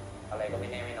อะไรก็ไม่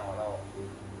แน่ไม่นอนเรา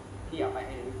พี่อยากไปใ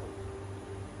ห้เร็วที่สุด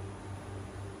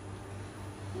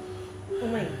Oh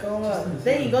my god.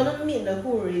 Then you gonna meet the who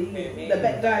already? The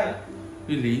bad guy.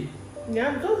 Really? Yeah,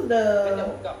 because งั้นเดี๋ยว the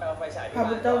ผมกลับไปเอาไฟฉายที่บ้าน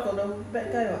hotel got the bad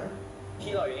guy one.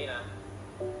 พี่รออยู่นี่นะ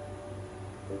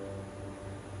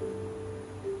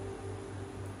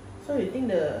So you think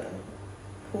the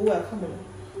who will come on?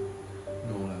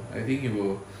 No lah. I think he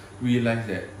will realize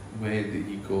that where did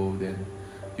he go, then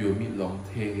he will meet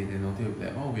Longtae, then Longtae will be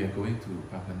like, oh, we are going to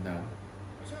Papandao.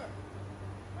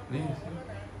 นี่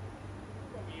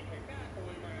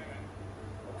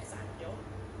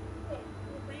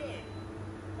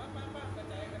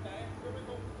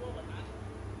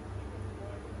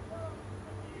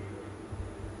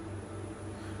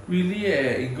Really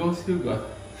in Ghost Hill got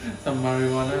some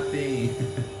marijuana thing.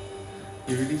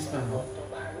 You really smart, huh?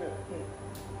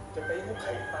 จะไปภูเข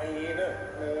าไฟเนี่ย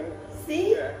เนิน See?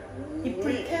 He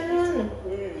pretend one.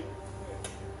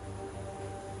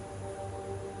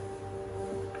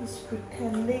 He's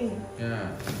pretending. Yeah.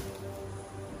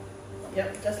 Yep,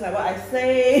 just like what I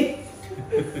say.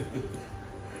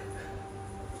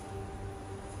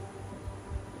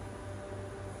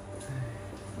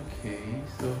 Okay,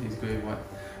 so he's going what?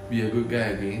 Be a good guy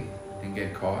again and get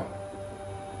caught.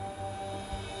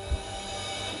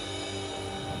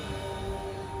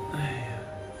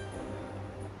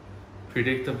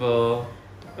 Predictable.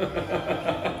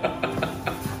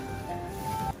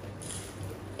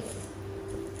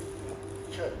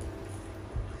 เชิด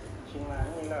ชิงร้าน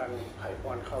มีร้านไผ่ป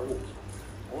อนเข้าลูก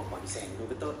โอ้ขวัญแสงดู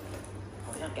เป็นต้นขอ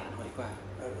อนุญาตแกะหน่อยดีกว่า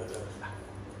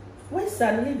Why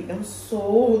suddenly become so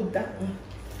dark?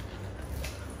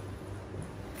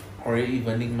 Already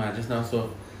evening ma just now, so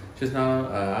just now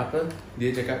apa dia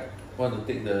cakap want to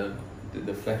take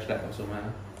the flashlight also ma.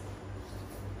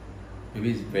 Maybe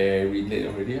it's very late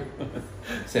already.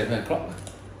 7 o'clock.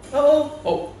 Oh,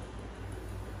 Oh,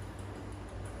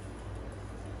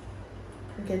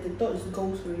 okay, they thought it's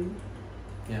ghost already.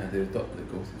 yeah, they thought the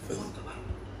ghost is first.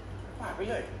 ว่าไป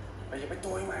เลยเราอย่าไปตั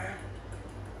วมา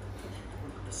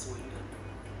สวยเลย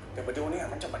เดี๋ยวมาดูเนี่ย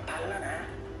มันจะบัดตันแล้วนะ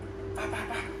ไป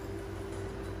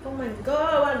Oh my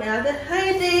god, what are they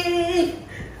hiding?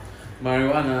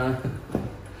 Marijuana.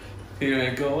 Here I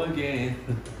go again.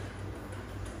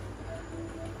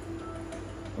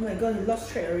 Oh my god, he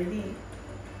lost track already.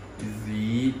 Is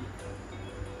it?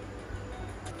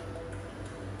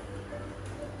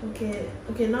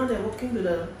 Okay, now they're walking to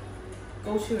the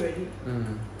ghost hill already.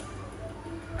 Mm.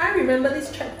 I remember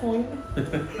this checkpoint.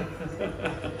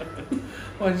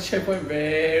 One checkpoint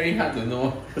very hard to know,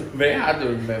 very hard to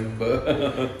remember.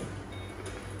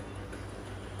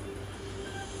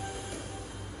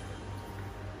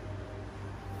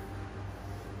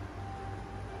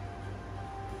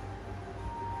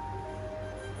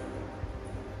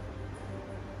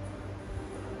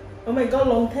 Oh my god,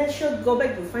 Longtae should go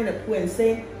back to find the pool and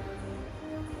say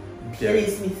Tian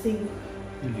is missing.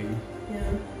 Really?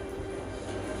 Yeah.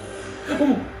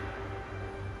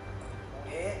 เ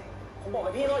ฮ้ผมบอกใ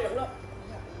ห้พี่รออยู่ข้างนอก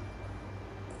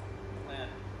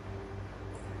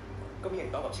ก็พี่เห็น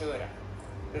ต๊อกกับเชิดอะ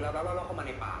เดินแล้วเข้ามาใ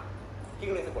นป่าพี่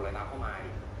ก็เลยสะกดรอยตามเข้ามา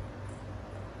ดิ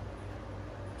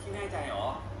พี่แน่ใจเหรอ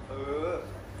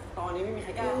ตอนนี้ไม่มีใค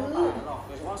รกล้าเข้าป่าหรอกโ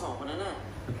ดยเฉพาะ2 คนนั้นน่ะ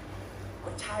ก็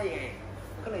ใช่ไง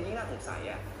ก็เลยยิ่งน่าสงสัย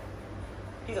อ่ะ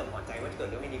พี่สมหวังใจว่าจะเกิด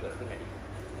เรื่องไม่ดีเกิดขึ้นนะดิ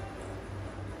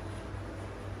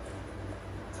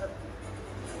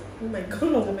Oh my god,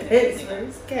 Longtae is very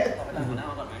scared. ต่อไปตามหัวหน้า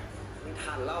ก่อนไหมมัน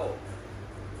ทันเล่า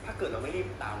ถ้าเกิดเราไม่รีบ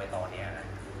ตามไปตอนนี้นะ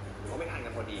หรือว่าไม่ทันกั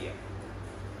นพอดีอ่ะ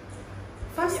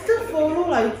Faster follow,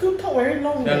 like you two talk very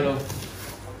long. Hello.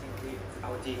 เอา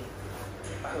จริง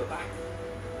ไปเถอะไป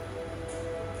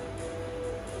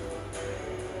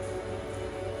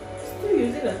Still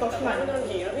using the ไม่ torchlight. เดิน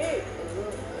ผีนะพี่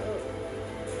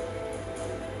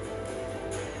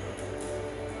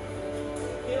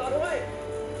พี่รอด้วย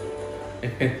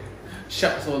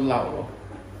shout so loud. Oh.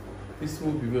 These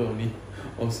two people only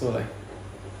also like.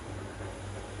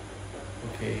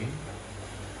 Okay.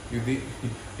 You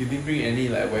didn't bring any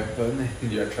like weapon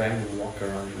and you're trying to walk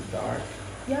around in the dark.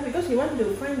 Yeah, because he want to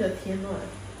find the Tian.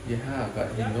 Yeah, but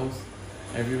he knows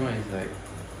everyone is like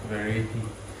very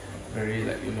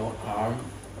like armed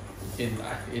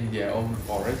in their own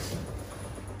forest.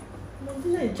 No,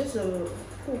 this is just a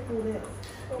poo there.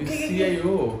 You see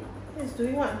you. He's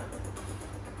doing what?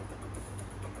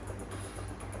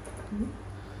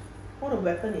 What a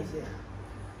weapon is it?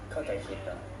 เข้าใจคิดน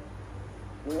ะ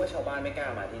รู้ว่าชาวบ้านไม่กล้า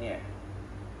มาที่เนี่ย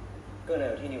ก็เลย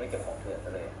เอาที่นี่ไว้เก็บของเถื่อนซะ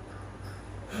เลย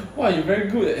Wow, you're very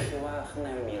good. คิดว่าข้างใน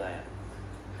มันมีอะไรอ่ะ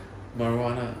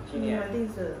Marijuana. ที่เนี่ย I think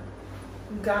it's a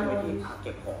gun วิ or ธีพักเ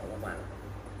ก็บของของมัน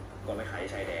ก่อนไปขาย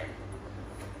ชายแดน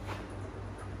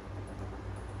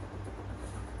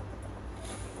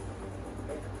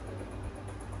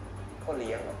พ่อเ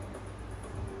ลี้ยงเหรอ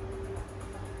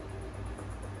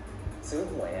ซื้อ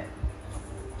หวยอ่ะ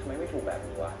ทำไมไม่ถูกแบบ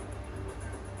นี้วะ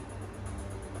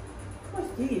What's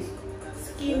this?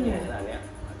 กิน Skin. เนี่ยขนาดเนี้ย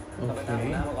เราไปตามหั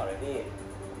วหน้ามาก่อนเลยพี่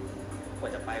กว่า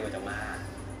จะไปกว่าจะมา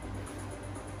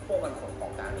พวกมันขนขอ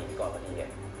งกลางหนีไปก่อนพอดีอ่ะ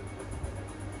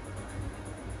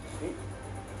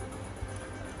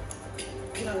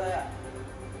พี่ทำอะไรอ่ะ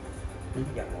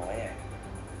อย่างน้อยอ่ะ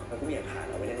มันก็มีหลักฐาน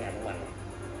เอาไว้ได้งานของมัน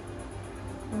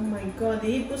Oh my god,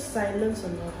 did he put silence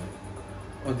or not?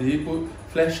 Oh, did he put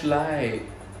flashlight?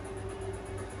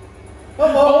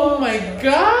 Oh my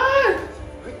god!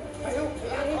 ไปเร็ว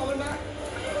เอามันมา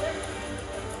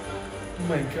Oh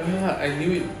my god, I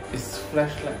knew it. It's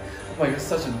flashlight. Oh my god,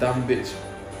 such a dumb bitch.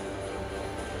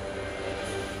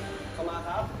 เข้ามาค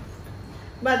รับ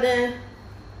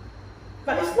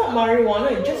But it's not marijuana,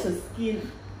 it's just a skin.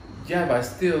 Yeah, but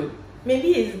still Maybe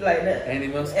it's like the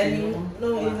animal skin. No,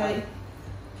 it's like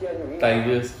เทียนอยู่นี่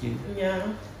Tiger skin. yeah,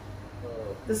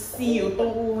 the seal ตัว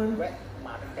อ้วน แวะม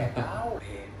าตั้งแต่เช้า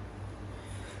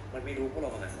มันไม่รู้พวกเรา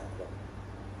มากันสองคน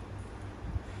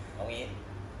เอางี้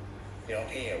เดี๋ยวลอง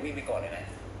เทวิ่งไปก่อนเลยนะ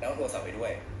แล้วเอาโทรศัพท์ไปด้ว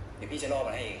ยเดี๋ยวพี่จะล่อ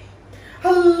มันให้เอง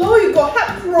Hello, you got heart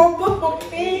problem,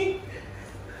 okay?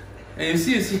 And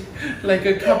you see, like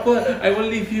a couple. I won't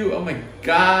leave you. Oh my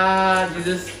god, you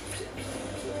just.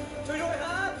 ช่วยด้วยค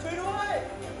รับช่วยด้วย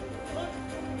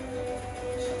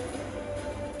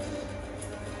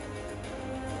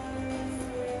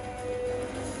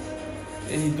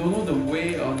And you don't know the way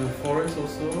on the forest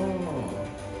also.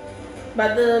 But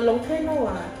the Longtae know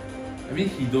what? I mean,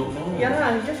 he don't know. Yeah lah,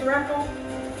 he just run off.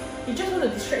 He just want to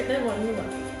distract them on you.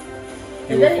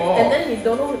 He will fall. And then he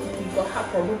don't know he got heart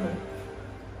problem.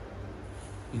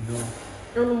 You know.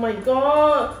 Oh my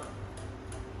god.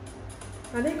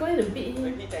 Are they going to beat เฮ้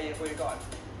ย him? พี่ใจเย็นคุยก่อน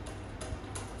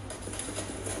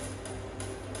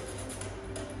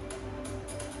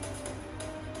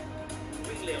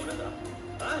วิ่งเร็วนั่นเหรอ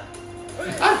ฮะ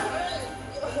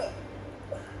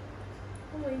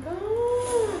Oh my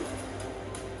god.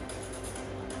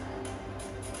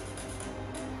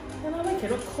 And I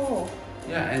cannot call.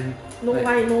 Yeah, and No like,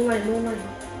 line, no line, no line.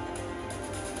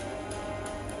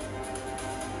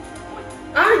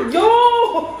 Ah, yo!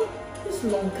 This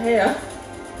Longtae, ah.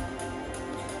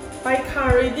 By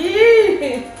car already.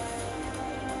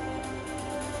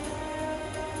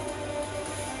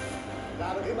 ลา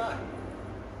ไปขึ้นมา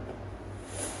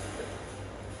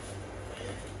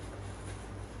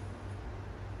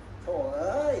โถ่เ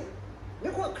อ้ยนึ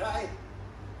กว่าใคร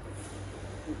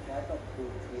ที่แท้ก็ครู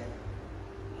เทียน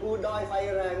ครูดอยไฟ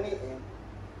แรงนี่เอง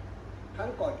ครั้ง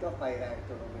ก่อนก็ไฟแรงจ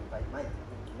นมันเป็นไฟไหม้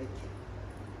ไม่เข็ด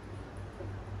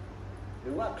ห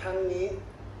รือว่าครั้งนี้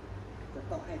จะ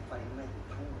ต้องให้ไฟไหม้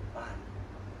ทั้งหมู่บ้าน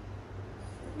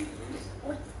โ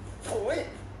อ๊ยโถ่ย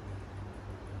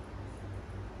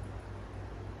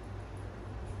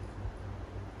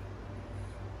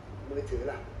มือถือ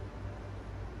ล่ะ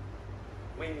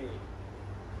ไม่มี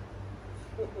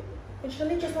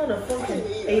Actually, just now the phone can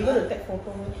able to take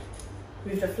photo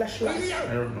with the flashlight.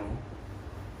 I don't know.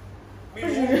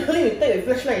 Because usually we take a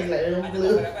flashlight is like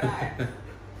blue.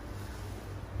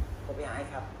 ผมไปหาให้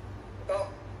ครับก็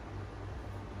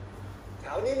แถ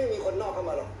วนี้ไม่มีคนนอกเข้า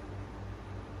มาหรอก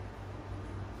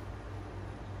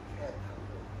แค่ทำใ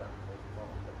ห้สังคมมอง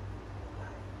เป็นได้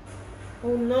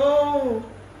Oh no!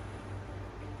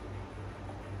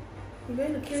 You're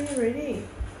going to kill him already.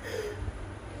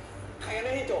 ใครกันไ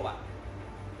ด้ที่จบอ่ะ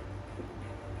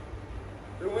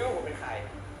รู้ไหมว่าผมเป็นใคร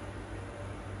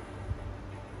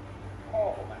พ่อ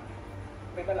ผมอ่ะ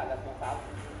เป็นประหลัดกระทรวงทรัพย์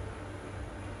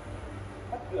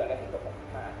ถ้าเกิดอะไรที่กับผมขึ้น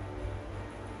มา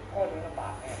พ่อจะลำบา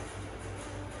กแน่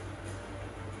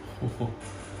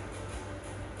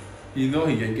You know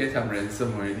he can get some ransom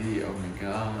already. Oh my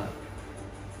god.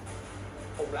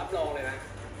 ผมรับรองเลยนะ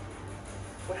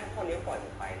ว่าถ้าพ่อเลี้ยงปล่อยผ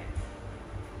มไปเนี่ย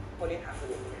พ่อเลี้ยงหาคน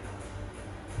อื่นไม่ได้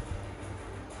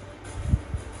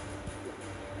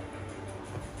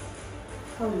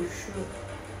How you sure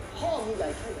พ่อมีใหญ่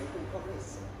แค่ไหนคุณก็ไม่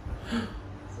เสีย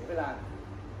เสียเวลา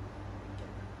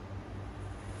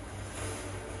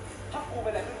ถ้ากูเป็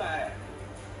นอะไรขึ้นมา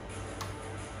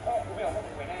พ่อกูไม่เอาพ่อ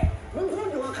กูไปแน่มึงพูด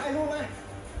อยู่กับใครรู้ไหม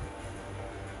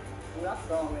กูรับ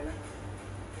รองเลยนะ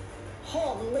พ่อ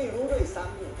มึงไม่รู้ด้วยซ้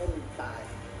ำว่ามึงตาย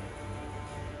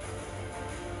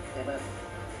แต่แบบ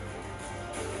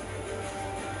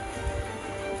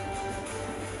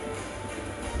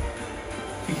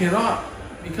He cannot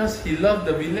because he loved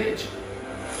the village.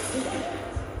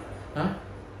 Huh?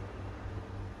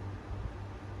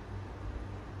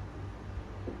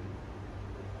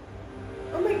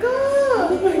 Oh my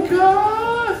god! Oh my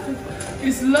god!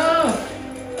 It's love!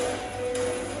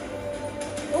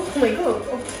 Oh my god!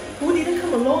 Oh, who didn't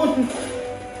come alone?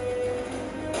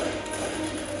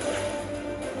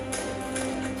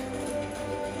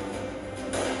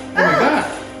 Oh my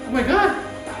god! Oh my god!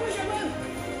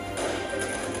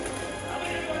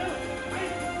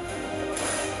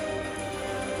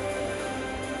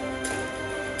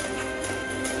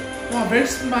 Wow, very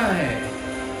smart eh?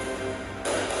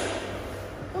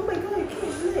 Oh my god, I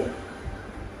can't do it.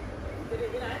 จะเด็ก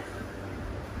ที่ไหน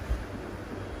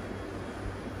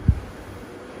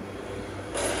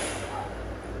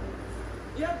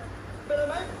เยี่ยมเป็นอะไร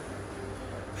ไหม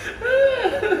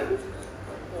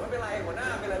โอ้ไม่เป็นไรหัวหน้า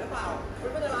เป็นอะไรหรือเปล่าไม่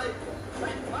เป็นอะไรไป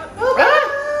มา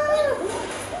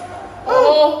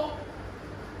Oh!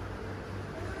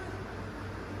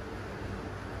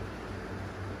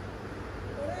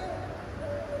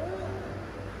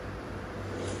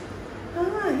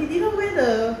 He didn't wear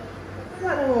the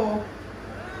what oh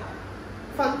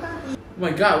fun party. Oh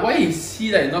my god, why is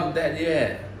he like not dead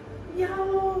yet? Yeah.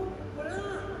 Oh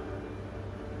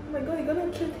my god, he gonna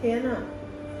kill Tian ah.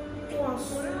 Wow,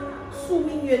 宿命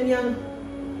鸳鸯.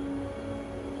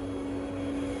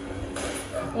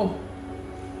 Oh,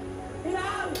 พี่น้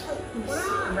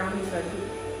ำ Ram is ready.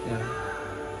 yeah.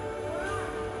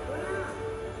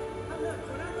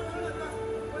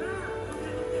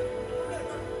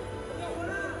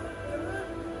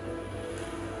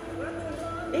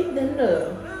 Then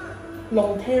the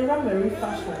Longtae run very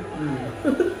fast, right?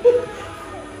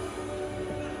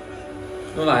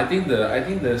 No lah, I think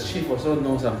the chief also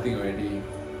know something already.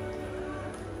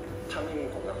 ถ้าไม่มี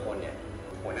ผมกับคนเนี่ย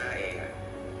หัวหน้าเองอะ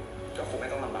ก็คงไม่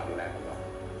ต้องลำบากดูแลผมหรอก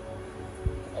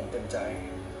ผมเต็มใจ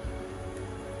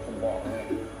ผมบอกเลย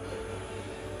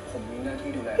ผมมีหน้าที่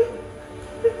ดูแลคุณ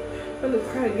Gonna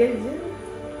cry again, is it?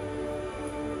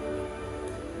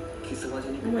 คิดซะว่า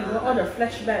ที่นี่เป็ Oh น my บ้าน god, all the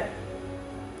flashback.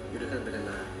 อยู่ด้วยกันเป็น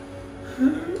นาน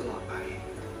ๆตลอดไป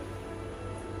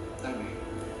ได้ไหม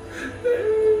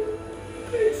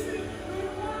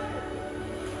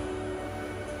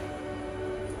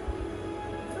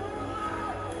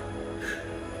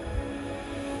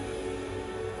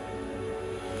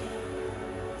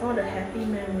All the happy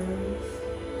memories.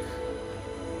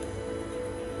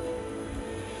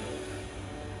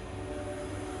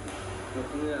 นก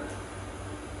เงือก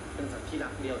เป็นสัตว์ที่รั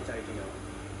กเดียวใจเดียว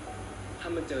ถ้า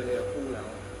มันเจอเนื้อคู่แล้ว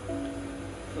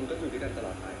มันก็อยู่ด้วยกันตล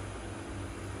อดไป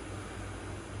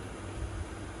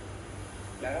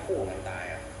แล้วถ้าคู่ของมันตาย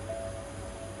อ่ะ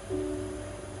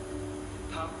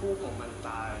ถ้าคู่ของมันต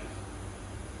าย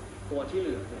ตัวที่เห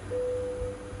ลือเนี่ย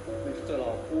มันก็จะรอ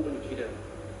คู่กันอยู่ที่เดิม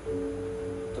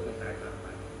จนมันตายตามไป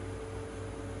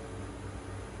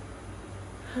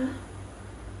Huh?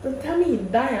 Don't tell me he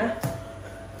die, huh?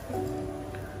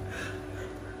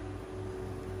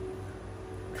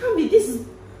 Can't be this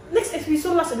next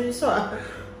episode, last episode. Ah.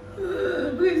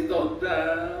 Please don't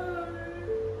die.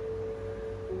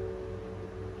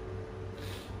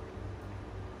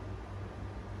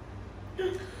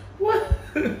 What?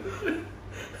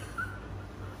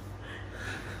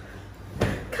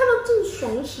 看到郑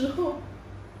爽的时候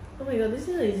 ，Oh my god, this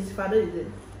is his father, is it?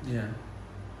 Yeah.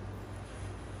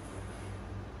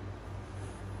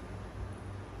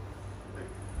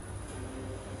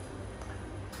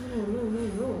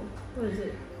 No. What is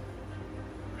it?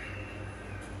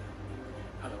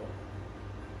 ฮัลโหล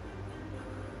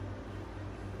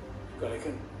เกิดอะไร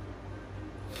ขึ้น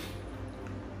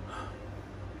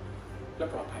แล้ว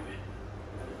ปลอดภัยไหม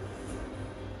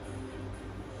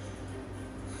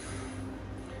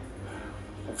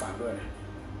ผมฝากด้วยนะ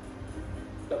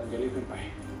แล้วผมจะรีบขึ้นไป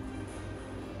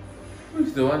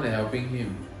Who's the one that helping him?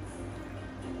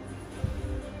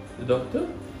 The doctor?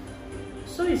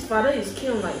 So his father is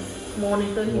keen on like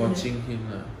monitor him. Watching him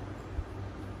lah.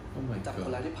 Oh my จับค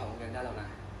นร้าย god. ที่เผาโรงเรียนได้แล้วนะ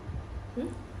Hmm?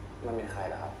 มันเป็นใคร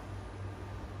ล่ะครับ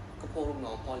ก็พวกลูกน้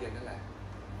องพ่อเลี้ยงนั่นแหละ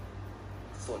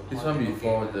ส่วนพ่อ This one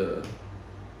before the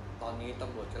ตอนนี้ต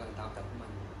ำรวจกำลังตามจับพวกมั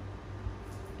น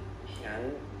งั้น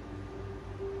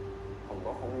ผม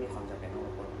ก็คงไม่มีความจำเป็นต้องร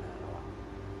บกวนนานแล้วอะ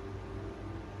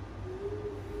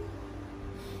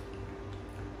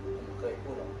ผมเคยพู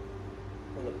ดหรอก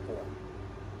พูดรบกวน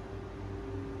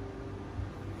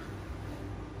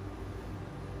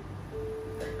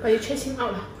Are you chasing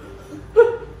out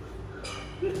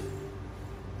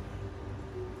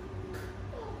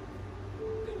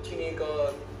ที่นี่ก็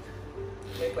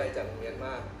ไม่ไกลจากโรงเรียนม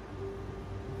าก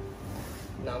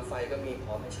น้ำไฟก็มีพ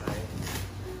ร้อมให้ใช้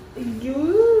You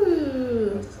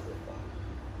ก็จะสะดวกกว่า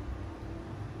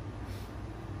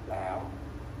แล้ว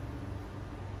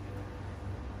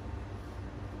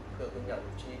เพื่อคุณอยากอ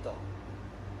ยู่ที่นี่ต่อ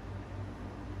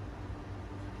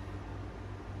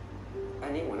อัน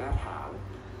นี้หัวหน้าถาม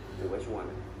หรือว่าชวน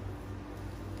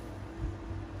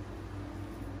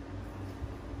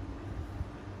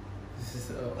This is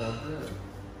a order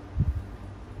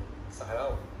สายแล้ว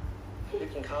รีบ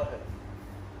กินข้าวเถอะ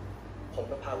ผม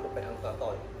ต้องพาคุณไปทางสาต่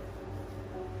อย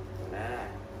หัวหน้า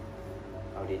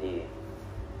เอาดี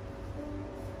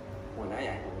ๆ หัวหน้าอย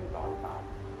ากให้ผมอยู่ต่อหรือเปล่า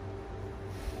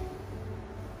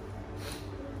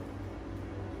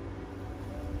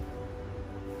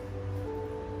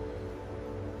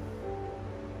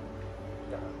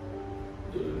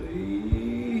เฮ้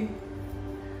ย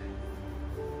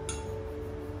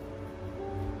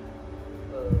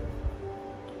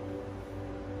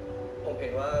ผมเห็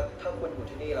นว่าถ้าคุณอยู่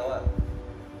ที่นี่แล้วอ่ะ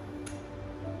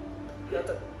น่า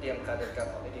จะเตรียมการเรียนการ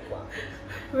สอนได้ดีกว่า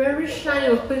very shy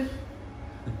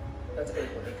น่าจะเป็น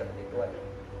ผลดีกับเด็กด้วย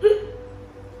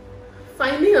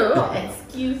finding a lot of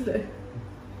excuse เลย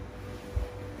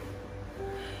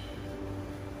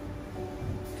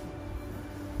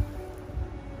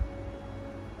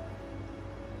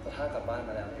แต่ถ้ากลับบ้านม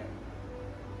าแล้วเนี่ย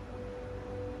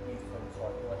มีคนคอ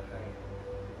ยนวดให้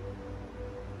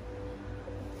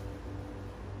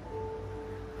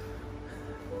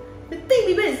I think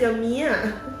maybe it's your Mia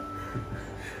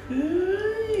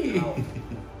เข้า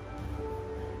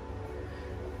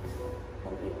ผ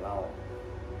มอิ่มเหล้า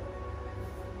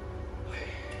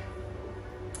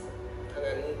ถ้า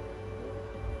งั้น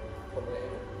ผมเลย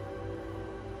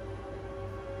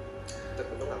แต่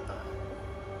คุณต้องหลับตา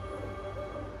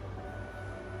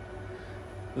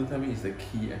Don't tell me it's the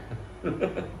key.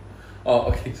 Oh,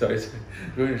 okay, sorry.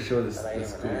 Going to show อะไร the หัว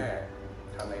ห school. น้า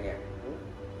ทำอะไรเนี่ย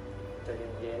ใจะ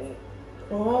เย็น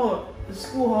oh the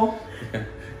school hall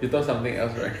You thought something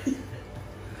else, right?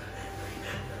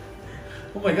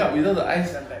 Oh my god, without the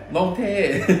ice, Longtae.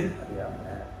 ๆเดี๋ยว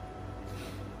นะ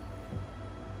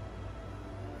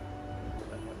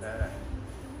หัวหน้า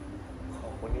ขอ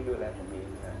บคุณที่ดูแลผมดี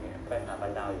ขนาดนี้ไปหาบั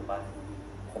นดาวอยู่ป่ะ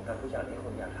ผมทำทุกอย่างที่คุ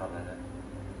ณอยากทำแล้วนะ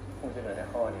คงจะเหลือแต่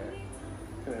ข้อนี้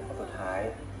คือเป็นข้อสุดท้าย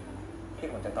ที่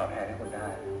ผมจะตอบแทนให้คุณได้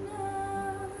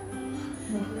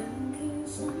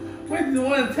Why do you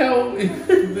want to tell if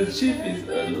the chief is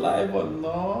alive or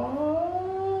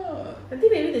not? I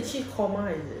think maybe the chief coma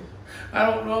is it I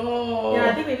don't know. yeah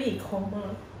I think maybe he coma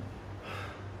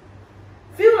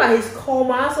feel like he's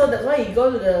coma so that's why he go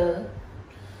to the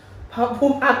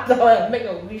pool up door and make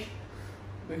a wish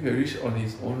Make a wish on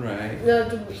his own, right?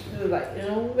 to like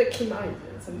wake him up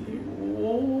or something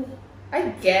Oh. I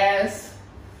guess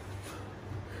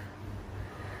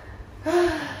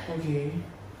Okay.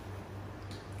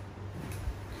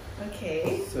 okay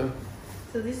So,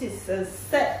 so this is a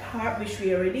sad part which we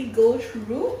already go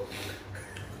through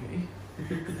okay.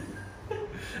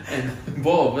 And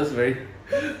both of us very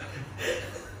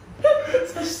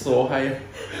so high.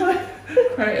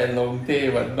 Cry at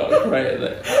Longtae, but not cry at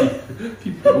the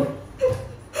people.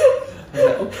 I'm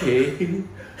like, okay.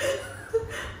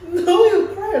 no you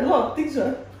cry a lot of things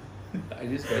right I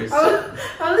just very I sad.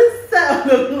 was sad on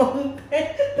the long day.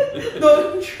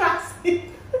 Don't trust it.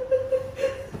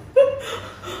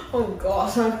 Oh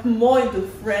gosh, I'm more into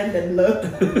friend than love.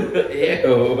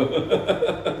 Ew.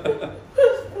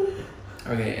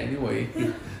 Okay, anyway,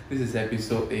 this is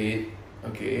episode 8.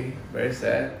 Okay, very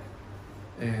sad.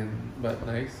 But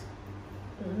nice.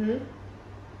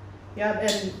 Yeah,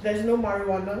 and there's no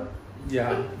marijuana.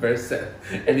 Yeah, very sad.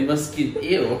 Animal skin,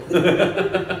 ew.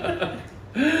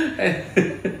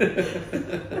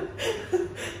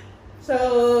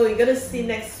 So you're gonna see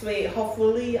next week.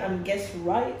 Hopefully, I'm guess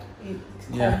right. It's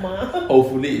Yeah. coma.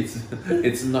 Hopefully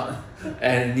it's not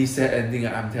any sad ending.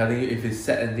 I'm telling you, if it's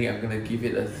sad ending, I'm gonna give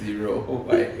it a 0.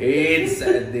 I hate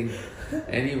sad ending.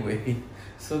 Anyway,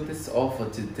 so that's all for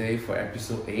today for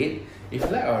episode 8. If you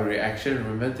like our reaction,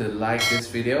 remember to like this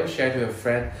video, share to a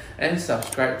friend, and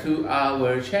subscribe to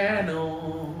our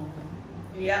channel.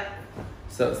 Yeah.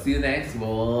 So see you next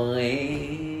boy.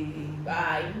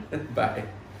 Bye. Bye.